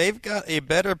watch, they've got a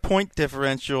better point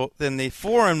differential than the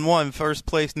 4-1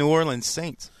 first-place New Orleans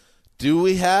Saints. Do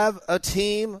we have a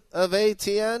team of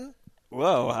ATN?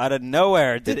 Whoa, out of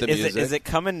nowhere. Is it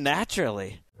coming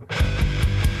naturally?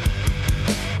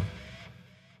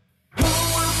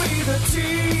 The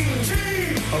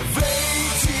team of ATL.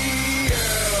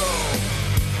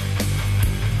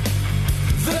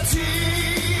 The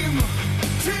team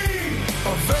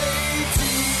of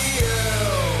ATL.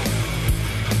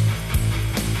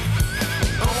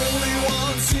 Only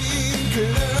one team can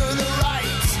earn the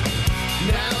right.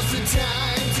 Now's the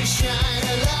time to shine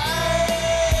a light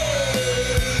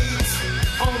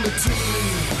on the team.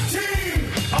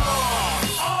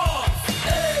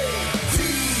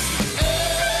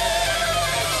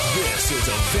 Is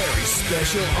a very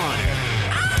special honor.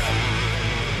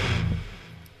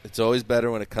 It's always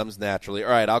better when it comes naturally.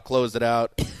 All right, I'll close it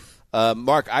out.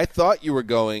 Mark, I thought you were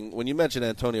going, when you mentioned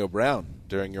Antonio Brown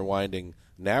during your winding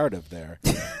narrative there,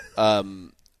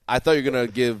 I thought you were going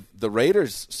to give the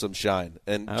Raiders some shine,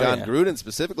 and John Gruden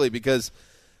specifically, because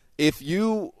if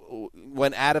you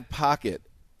went out of pocket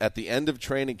at the end of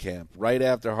training camp, right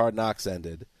after Hard Knocks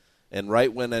ended, and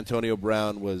right when Antonio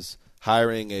Brown was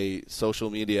hiring a social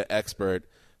media expert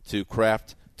to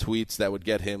craft tweets that would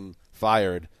get him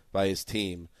fired by his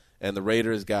team, and the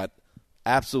Raiders got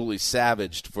absolutely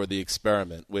savaged for the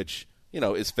experiment, which,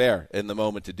 is fair in the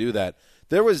moment to do that.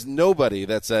 There was nobody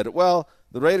that said, well,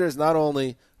 the Raiders, not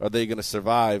only are they going to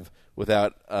survive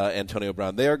without Antonio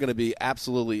Brown, they are going to be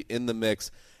absolutely in the mix,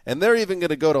 and they're even going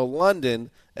to go to London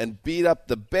and beat up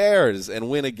the Bears and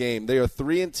win a game. They are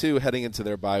 3-2 heading into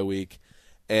their bye week.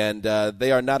 And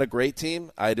they are not a great team.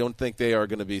 I don't think they are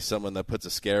going to be someone that puts a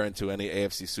scare into any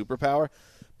AFC superpower.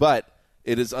 But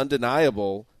it is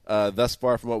undeniable thus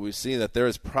far from what we've seen that there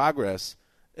is progress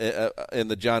in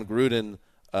the John Gruden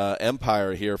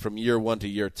empire here from year one to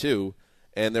year two.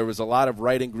 And there was a lot of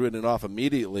writing Gruden off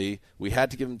immediately. We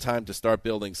had to give him time to start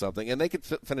building something. And they could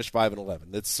finish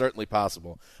 5-11. It's certainly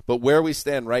possible. But where we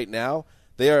stand right now,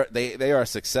 they are a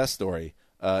success story.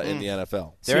 In the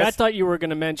NFL. See, I thought you were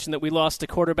going to mention that we lost a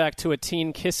quarterback to a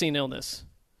teen kissing illness.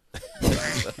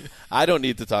 I don't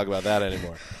need to talk about that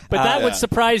anymore. But that would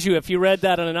surprise you if you read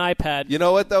that on an iPad. You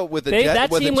know what, though? With the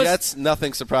Jets,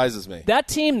 nothing surprises me. That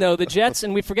team, though, the Jets,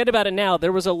 and we forget about it now,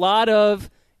 there was a lot of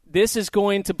this is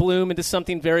going to bloom into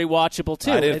something very watchable,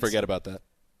 too. I didn't forget about that.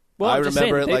 Well, I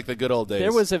remember it like the good old days.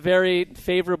 There was a very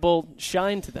favorable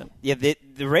shine to them. Yeah,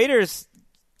 the Raiders,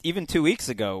 even 2 weeks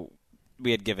ago, we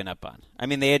had given up on. I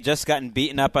mean, they had just gotten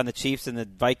beaten up on the Chiefs and the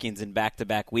Vikings in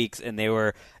back-to-back weeks, and they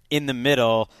were in the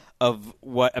middle of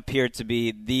what appeared to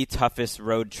be the toughest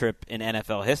road trip in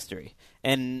NFL history.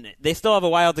 And they still have a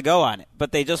while to go on it,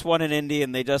 but they just won in Indy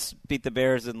and they just beat the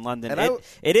Bears in London.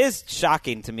 It is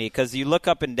shocking to me because you look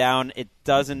up and down, it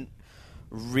doesn't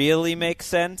really make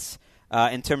sense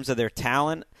in terms of their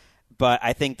talent. But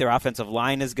I think their offensive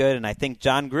line is good, and I think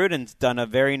John Gruden's done a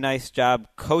very nice job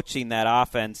coaching that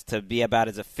offense to be about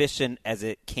as efficient as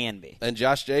it can be. And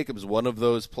Josh Jacobs, one of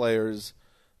those players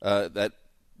that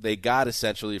they got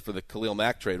essentially for the Khalil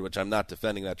Mack trade, which I'm not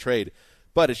defending that trade,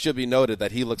 but it should be noted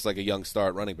that he looks like a young star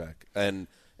at running back. And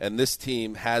this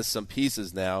team has some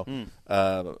pieces now.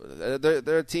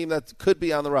 They're a team that could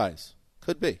be on the rise.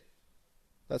 Could be.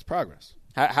 That's progress.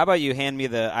 How about you hand me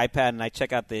the iPad and I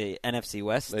check out the NFC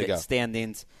West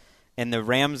standings, and the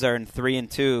Rams are in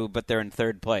 3-2, but they're in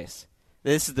third place.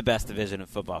 This is the best division of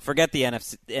football. Forget the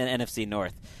NFC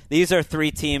North. These are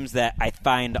three teams that I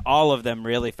find all of them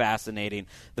really fascinating,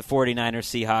 the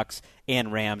 49ers, Seahawks,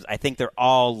 and Rams. I think they're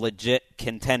all legit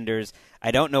contenders.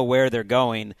 I don't know where they're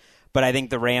going, but I think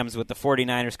the Rams with the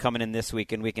 49ers coming in this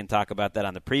week, and we can talk about that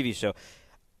on the preview show,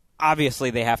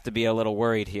 obviously they have to be a little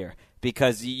worried here.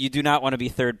 Because you do not want to be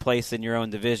third place in your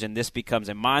own division. This becomes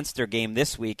a monster game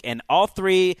this week. And all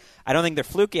three, I don't think they're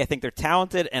fluky. I think they're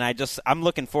talented. And I'm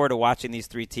looking forward to watching these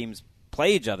three teams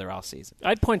play each other all season.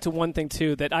 I'd point to one thing,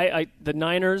 too, that the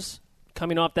Niners,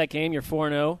 coming off that game, you're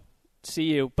 4-0, see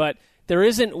you. But there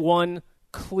isn't one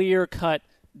clear-cut,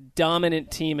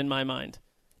 dominant team in my mind.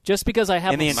 Just because I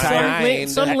have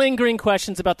some lingering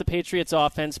questions about the Patriots'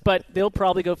 offense, but they'll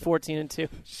probably go 14-2.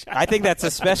 I think that's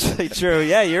especially true.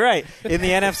 Yeah, you're right. In the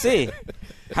NFC,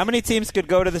 how many teams could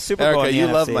go to the Super Bowl? Erica, in the you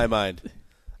NFC? love my mind.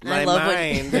 My love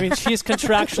mind. I mean, she's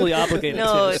contractually obligated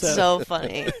No, to. it's so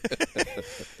funny.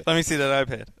 Let me see that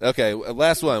iPad. Okay,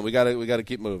 last one. We got to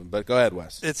keep moving. But go ahead,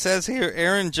 Wes. It says here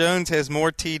Aaron Jones has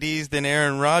more TDs than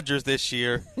Aaron Rodgers this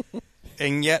year,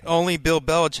 and yet only Bill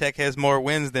Belichick has more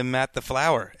wins than Matt the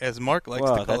Flower, as Mark likes to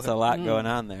call that's him. a lot going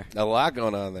on there. A lot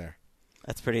going on there.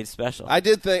 That's pretty special. I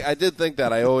did think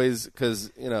that. I always,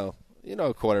 because a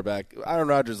quarterback. Aaron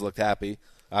Rodgers looked happy,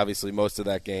 obviously, most of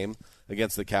that game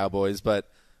against the Cowboys, but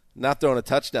not throwing a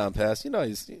touchdown pass.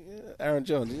 He's Aaron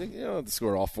Jones. You don't have to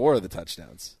score all 4 of the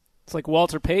touchdowns. It's like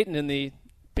Walter Payton in the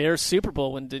Bears Super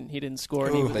Bowl when he didn't score,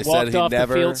 and he They walked said he off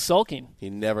never- the field sulking. He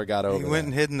never got over He went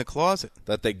and hid in the closet.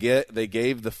 that. They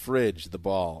gave the fridge the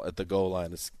ball at the goal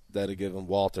line instead of giving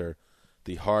Walter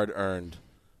the hard-earned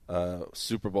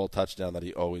Super Bowl touchdown that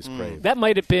he always craved. That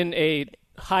might have been a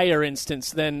higher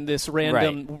instance than this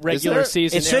random Right. regular Is there-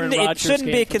 season. It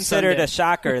shouldn't be considered a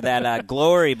shocker that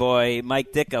glory boy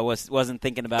Mike Ditka wasn't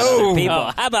thinking about other people.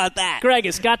 Oh. How about that? Greg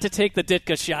has got to take the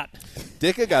Ditka shot.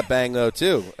 Ditka got banged, though,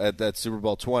 too, at that Super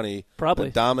Bowl 20. Probably.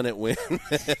 A dominant win.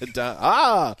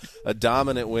 A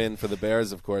dominant win for the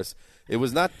Bears, of course. It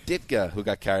was not Ditka who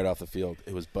got carried off the field.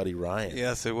 It was Buddy Ryan.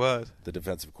 Yes, it was. The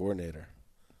defensive coordinator.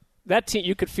 That team,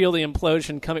 you could feel the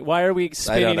implosion coming. Why are we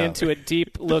spinning know. into a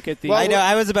deep look at the? Well, I know.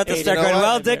 I was about to start know going, what?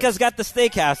 well, Ditka's got the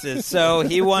steakhouses, so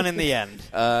he won in the end.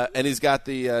 And he's got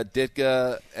the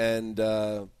Ditka and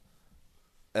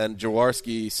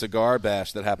Jaworski cigar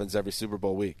bash that happens every Super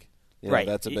Bowl week. Right.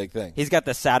 That's a big thing. He's got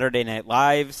the Saturday Night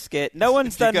Live skit. No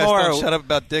one's If you done guys more. don't shut up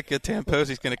about Ditka,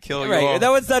 Tamposi's going to kill you all. Right.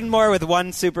 No one's done more with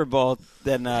one Super Bowl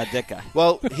than Ditka.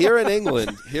 Well, here in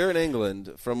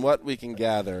England, from what we can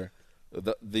gather,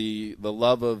 the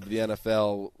love of the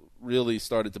NFL really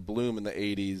started to bloom in the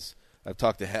 80s. I've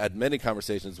had many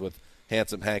conversations with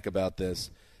Handsome Hank about this,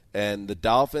 and the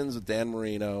Dolphins with Dan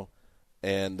Marino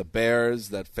and the Bears,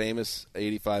 that famous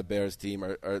 '85 Bears team,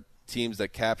 are teams that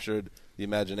captured the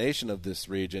imagination of this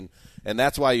region, and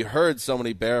that's why you heard so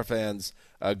many Bear fans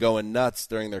going nuts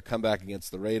during their comeback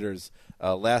against the Raiders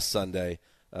last Sunday,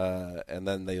 and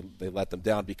then they let them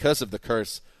down because of the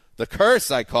curse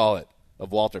I call it,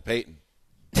 of Walter Payton.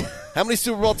 How many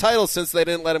Super Bowl titles since they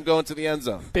didn't let him go into the end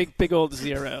zone? Big old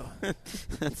 0.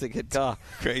 That's a good call.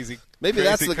 Crazy. Maybe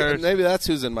crazy curse. maybe that's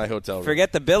who's in my hotel room.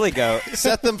 Forget the Billy Goat.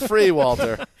 Set them free,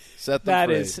 Walter. Set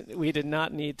them free. We did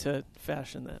not need to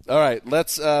fashion that. All right,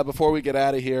 let's before we get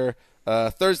out of here,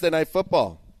 Thursday Night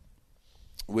Football,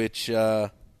 which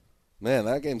that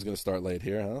game's going to start late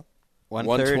here, huh?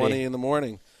 1:20 in the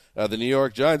morning. The New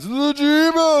York Giants, the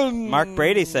G-Men! Mark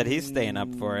Brady said he's staying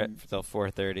up for it until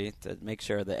 4:30 to make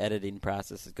sure the editing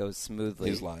process goes smoothly.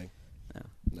 He's lying.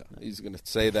 No, he's going to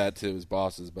say that to his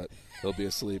bosses, but he'll be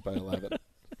asleep by 11.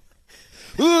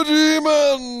 The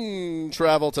G-Men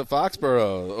travel to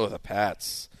Foxborough. Oh, the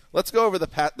Pats. Let's go over the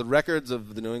records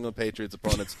of the New England Patriots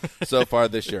opponents so far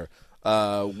this year.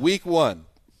 Week 1,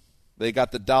 they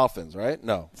got the Dolphins, right?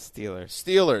 No.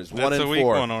 Steelers, 1-4. That's a weak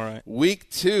one, all right. Week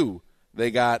 2,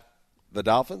 they got the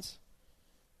Dolphins.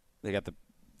 They got the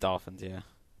Dolphins, yeah.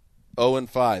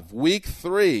 0-5. Week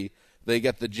 3, they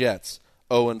get the Jets.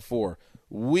 0-4.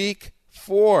 Week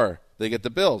 4, they get the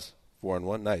Bills.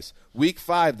 4-1. Nice. Week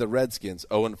 5, the Redskins.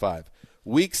 0-5.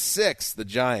 Week 6, the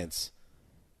Giants.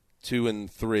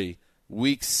 2-3.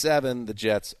 Week 7, the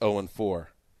Jets. 0-4.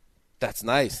 That's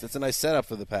nice. That's a nice setup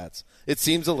for the Pats. It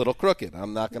seems a little crooked.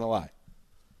 I'm not going to lie.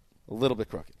 A little bit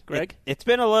crooked. Greg? It's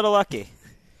been a little lucky.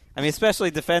 I mean,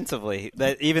 especially defensively.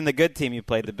 That even the good team you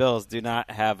played, the Bills, do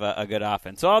not have a good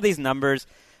offense. So all these numbers,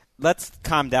 let's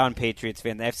calm down, Patriots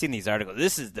fans. I've seen these articles.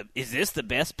 Is this the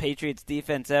best Patriots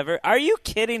defense ever? Are you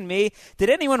kidding me? Did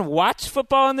anyone watch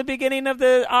football in the beginning of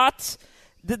the aughts?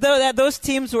 Those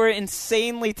teams were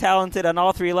insanely talented on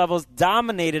all three levels,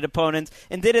 dominated opponents,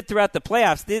 and did it throughout the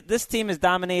playoffs. This team is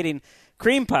dominating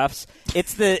cream puffs.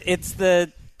 It's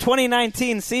the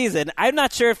 2019 season. I'm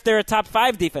not sure if they're a top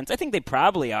 5 defense. I think they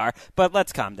probably are, but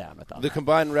let's calm down with all The that.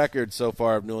 combined record so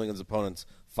far of New England's opponents,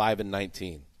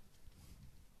 5-19.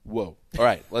 Whoa. All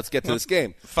right, let's get to this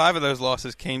game. 5 of those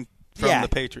losses came from the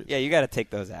Patriots. Yeah, you got to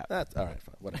take those out. That's all right,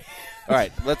 fine, whatever. All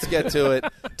right, let's get to it.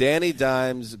 Danny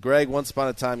Dimes. Greg, once upon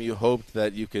a time you hoped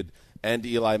that you could end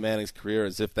Eli Manning's career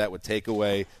as if that would take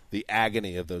away the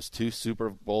agony of those 2 Super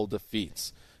Bowl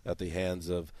defeats at the hands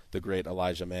of the great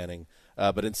Elijah Manning.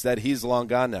 But instead, he's long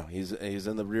gone now. He's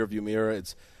in the rearview mirror.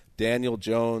 It's Daniel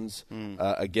Jones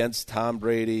against Tom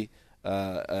Brady.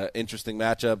 Interesting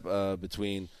matchup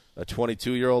between a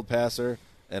 22-year-old passer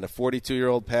and a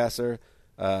 42-year-old passer.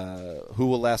 Who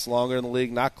will last longer in the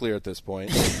league? Not clear at this point.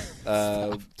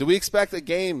 Do we expect a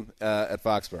game at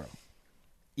Foxborough?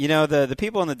 You know, the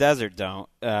people in the desert don't.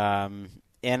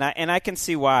 And I can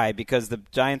see why, because the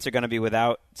Giants are going to be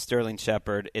without Sterling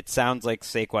Shepard. It sounds like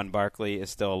Saquon Barkley is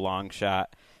still a long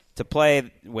shot to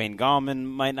play. Wayne Gallman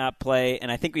might not play.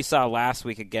 And I think we saw last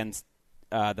week against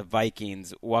the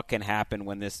Vikings what can happen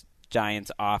when this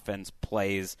Giants offense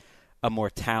plays a more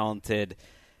talented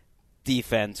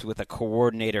defense with a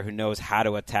coordinator who knows how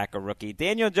to attack a rookie.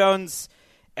 Daniel Jones,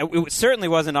 it certainly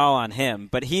wasn't all on him,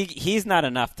 but he's not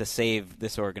enough to save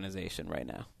this organization right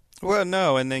now. Well,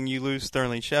 no, and then you lose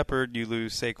Sterling Shepard, you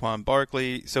lose Saquon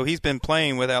Barkley. So he's been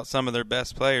playing without some of their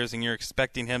best players, and you're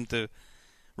expecting him to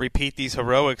repeat these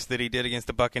heroics that he did against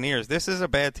the Buccaneers. This is a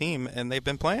bad team, and they've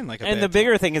been playing like a bad team. And the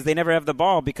bigger thing is they never have the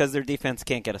ball because their defense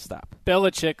can't get a stop.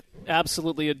 Belichick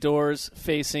absolutely adores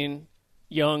facing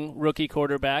young rookie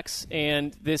quarterbacks,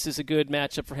 and this is a good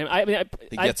matchup for him.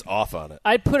 He gets off on it.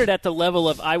 I'd put it at the level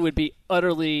of I would be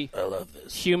utterly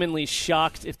humanly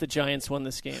shocked if the Giants won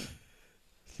this game.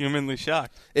 Humanly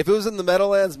shocked. If it was in the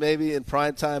Meadowlands, maybe in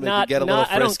prime time, it could get a little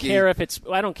frisky. I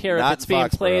don't care if it's being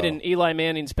played in Eli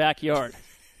Manning's backyard.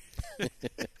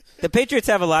 The Patriots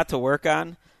have a lot to work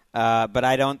on, but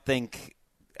I don't think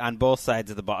on both sides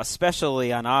of the ball,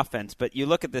 especially on offense. But you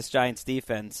look at this Giants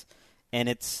defense, and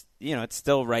it's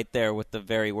still right there with the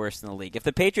very worst in the league. If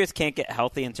the Patriots can't get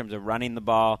healthy in terms of running the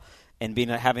ball and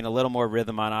having a little more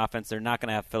rhythm on offense, they're not going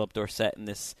to have Philip Dorsett in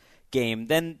this game,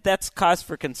 then that's cause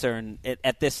for concern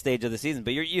at this stage of the season.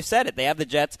 But you said it. They have the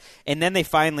Jets, and then they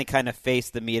finally kind of face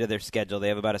the meat of their schedule. They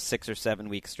have about a 6 or 7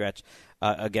 week stretch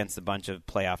against a bunch of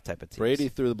playoff type of teams. Brady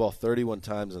threw the ball 31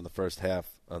 times in the first half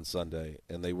on Sunday,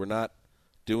 and they were not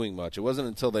doing much. It wasn't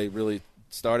until they really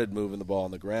started moving the ball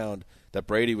on the ground that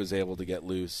Brady was able to get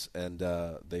loose, and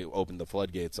they opened the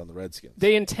floodgates on the Redskins.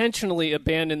 They intentionally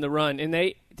abandoned the run, and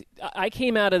I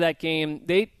came out of that game.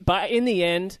 In the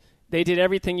end, they did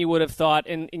everything you would have thought,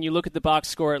 and you look at the box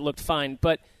score, it looked fine.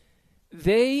 But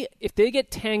if they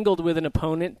get tangled with an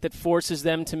opponent that forces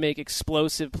them to make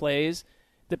explosive plays,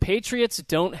 the Patriots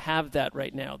don't have that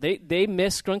right now. They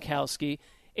miss Gronkowski,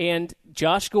 and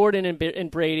Josh Gordon and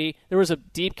Brady, there was a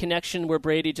deep connection where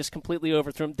Brady just completely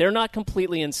overthrew him. They're not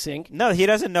completely in sync. No, he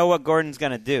doesn't know what Gordon's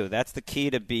going to do. That's the key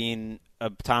to being a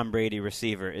Tom Brady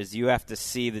receiver, is you have to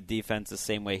see the defense the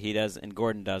same way he does, and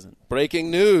Gordon doesn't.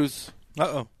 Breaking news.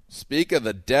 Uh-oh. Speak of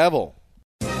the devil.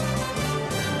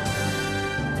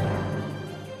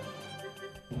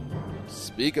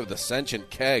 Speak of the sentient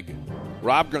keg.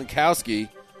 Rob Gronkowski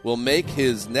will make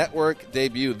his network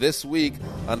debut this week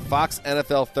on Fox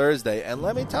NFL Thursday. And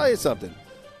let me tell you something.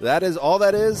 That is all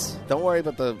that is. Don't worry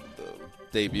about the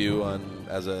debut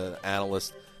as an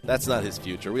analyst. That's not his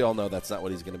future. We all know that's not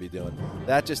what he's going to be doing.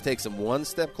 That just takes him one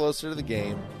step closer to the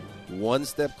game, one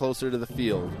step closer to the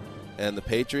field. And the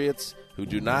Patriots, who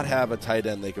do not have a tight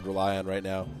end they could rely on right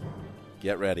now,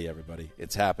 get ready, everybody.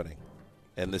 It's happening.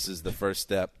 And this is the first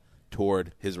step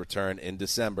toward his return in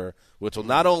December, which will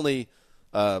not only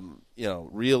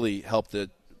really help the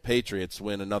Patriots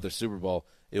win another Super Bowl,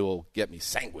 it will get me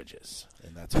sandwiches,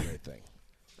 and that's a great thing.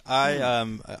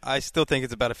 I still think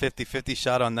it's about a 50-50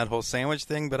 shot on that whole sandwich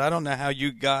thing, but I don't know how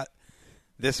you got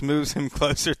this moves him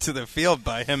closer to the field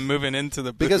by him moving into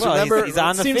the because remember he's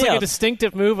on the seems field. like a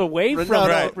distinctive move away from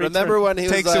right. Remember when he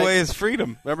takes was away his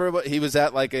freedom. Remember what he was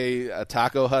at like a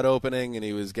Taco Hut opening and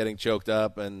he was getting choked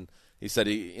up and he said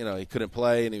he couldn't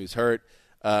play and he was hurt.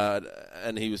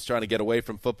 And he was trying to get away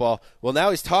from football. Well,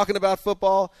 now he's talking about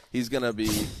football. He's going to be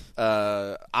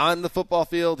on the football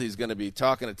field. He's going to be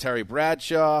talking to Terry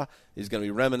Bradshaw. He's going to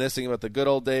be reminiscing about the good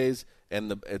old days,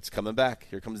 and it's coming back.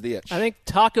 Here comes the itch. I think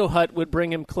Taco Hut would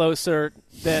bring him closer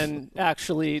than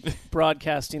actually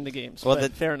broadcasting the games. Well,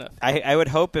 fair enough. I would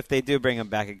hope if they do bring him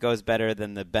back, it goes better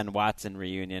than the Ben Watson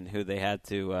reunion, who they had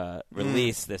to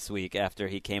release this week after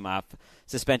he came off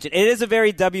suspension. It is a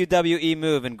very WWE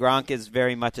move, and Gronk is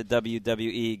very much a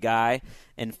WWE guy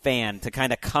and fan to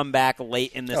kind of come back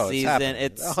late in the season.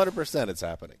 It's 100% it's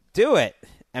happening. Do it.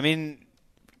 I mean,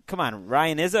 come on,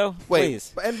 Ryan Izzo,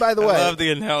 please. And by the way, I love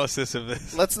the analysis of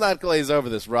this. Let's not glaze over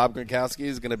this. Rob Gronkowski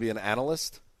is going to be an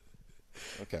analyst.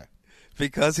 Okay.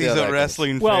 Because he's a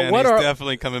wrestling fan, he's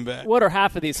definitely coming back. What are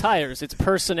half of these hires? It's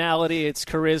personality, it's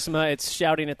charisma, it's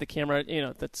shouting at the camera.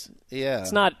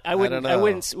 It's not. I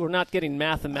wouldn't. We're not getting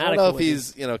mathematical. I don't know if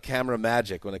he's camera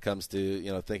magic when it comes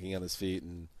to thinking on his feet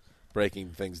and breaking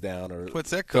things down or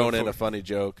throwing in a funny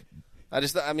joke.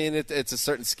 It's a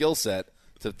certain skill set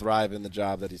to thrive in the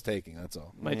job that he's taking. That's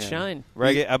all. Might shine.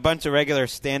 A bunch of regular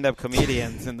stand-up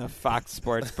comedians in the Fox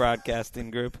Sports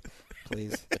broadcasting group,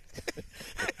 please.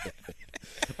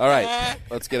 All right,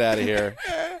 let's get out of here.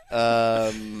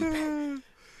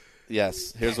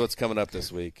 Yes, here's what's coming up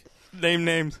this week. Name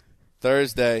names.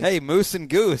 Thursday. Hey, Moose and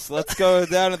Goose, let's go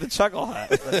down to the Chuckle Hut,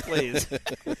 please.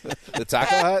 The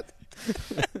Taco Hut?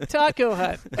 Taco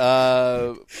Hut.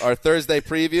 Our Thursday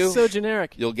preview. So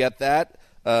generic. You'll get that.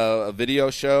 A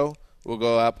video show will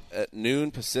go up at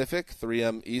noon Pacific, 3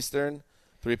 p.m. Eastern,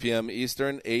 3 p.m.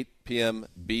 Eastern, 8 p.m.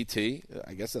 BT.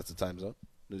 I guess that's the time zone.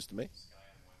 News to me.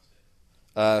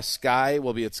 Sky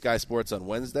will be at Sky Sports on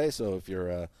Wednesday, so if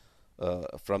you're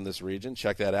from this region,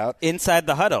 check that out. Inside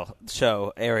the Huddle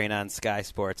show airing on Sky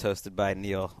Sports, hosted by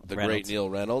Neil Reynolds. Great Neil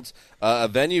Reynolds. A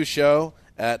venue show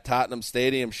at Tottenham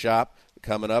Stadium Shop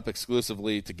coming up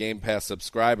exclusively to Game Pass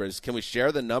subscribers. Can we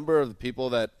share the number of people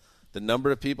that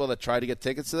tried to get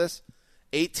tickets to this?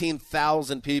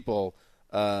 18,000 people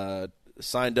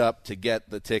signed up to get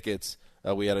the tickets.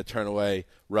 We had to turn away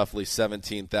roughly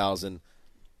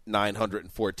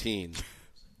 17,914.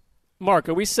 Mark,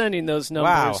 are we sending those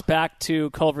numbers back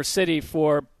to Culver City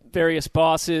for various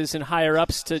bosses and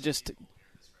higher-ups to just...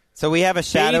 So we have a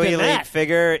shadowy league that.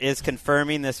 figure is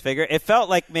confirming this figure. It felt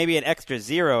like maybe an extra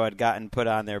 0 had gotten put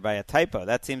on there by a typo.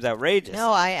 That seems outrageous.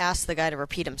 No, I asked the guy to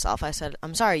repeat himself. I said,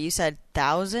 I'm sorry, you said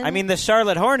 1,000? I mean, the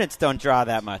Charlotte Hornets don't draw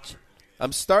that much.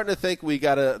 I'm starting to think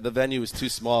the venue is too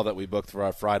small that we booked for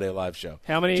our Friday live show.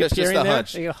 How many just appearing a there?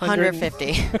 hunch.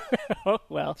 150. Oh,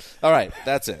 well. All right,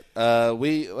 that's it.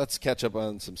 Let's catch up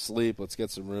on some sleep. Let's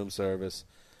get some room service.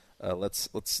 Let's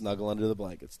snuggle under the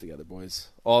blankets together, boys.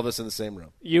 All of us in the same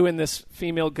room. You and this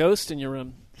female ghost in your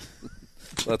room.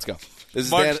 Let's go. This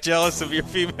is Mark's jealous of your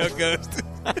female ghost.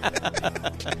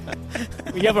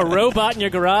 You have a robot in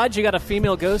your garage. You got a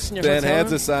female ghost in your Dan hotel room?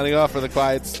 Hansa signing off for the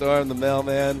Quiet Storm, the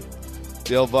mailman,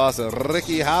 the old boss, and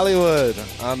Ricky Hollywood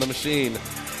on the machine.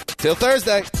 Till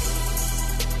Thursday.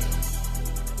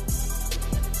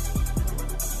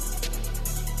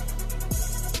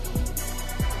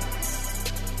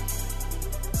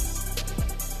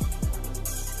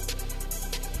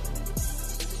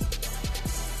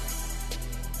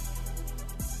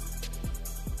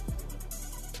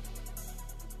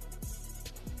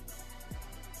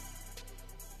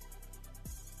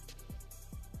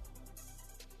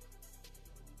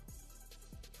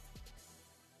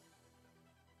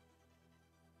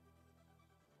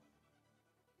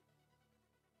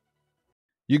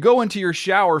 You go into your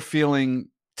shower feeling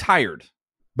tired,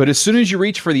 but as soon as you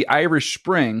reach for the Irish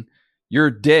Spring, your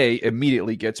day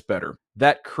immediately gets better.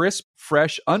 That crisp,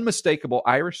 fresh, unmistakable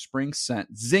Irish Spring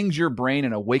scent zings your brain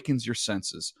and awakens your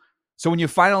senses. So when you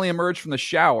finally emerge from the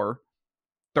shower,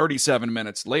 37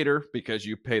 minutes later, because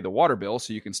you pay the water bill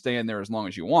so you can stay in there as long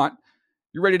as you want,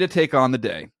 you're ready to take on the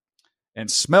day.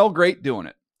 And smell great doing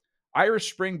it.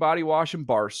 Irish Spring Body Wash and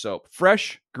Bar Soap.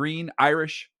 Fresh, green,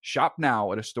 Irish. Shop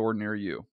now at a store near you.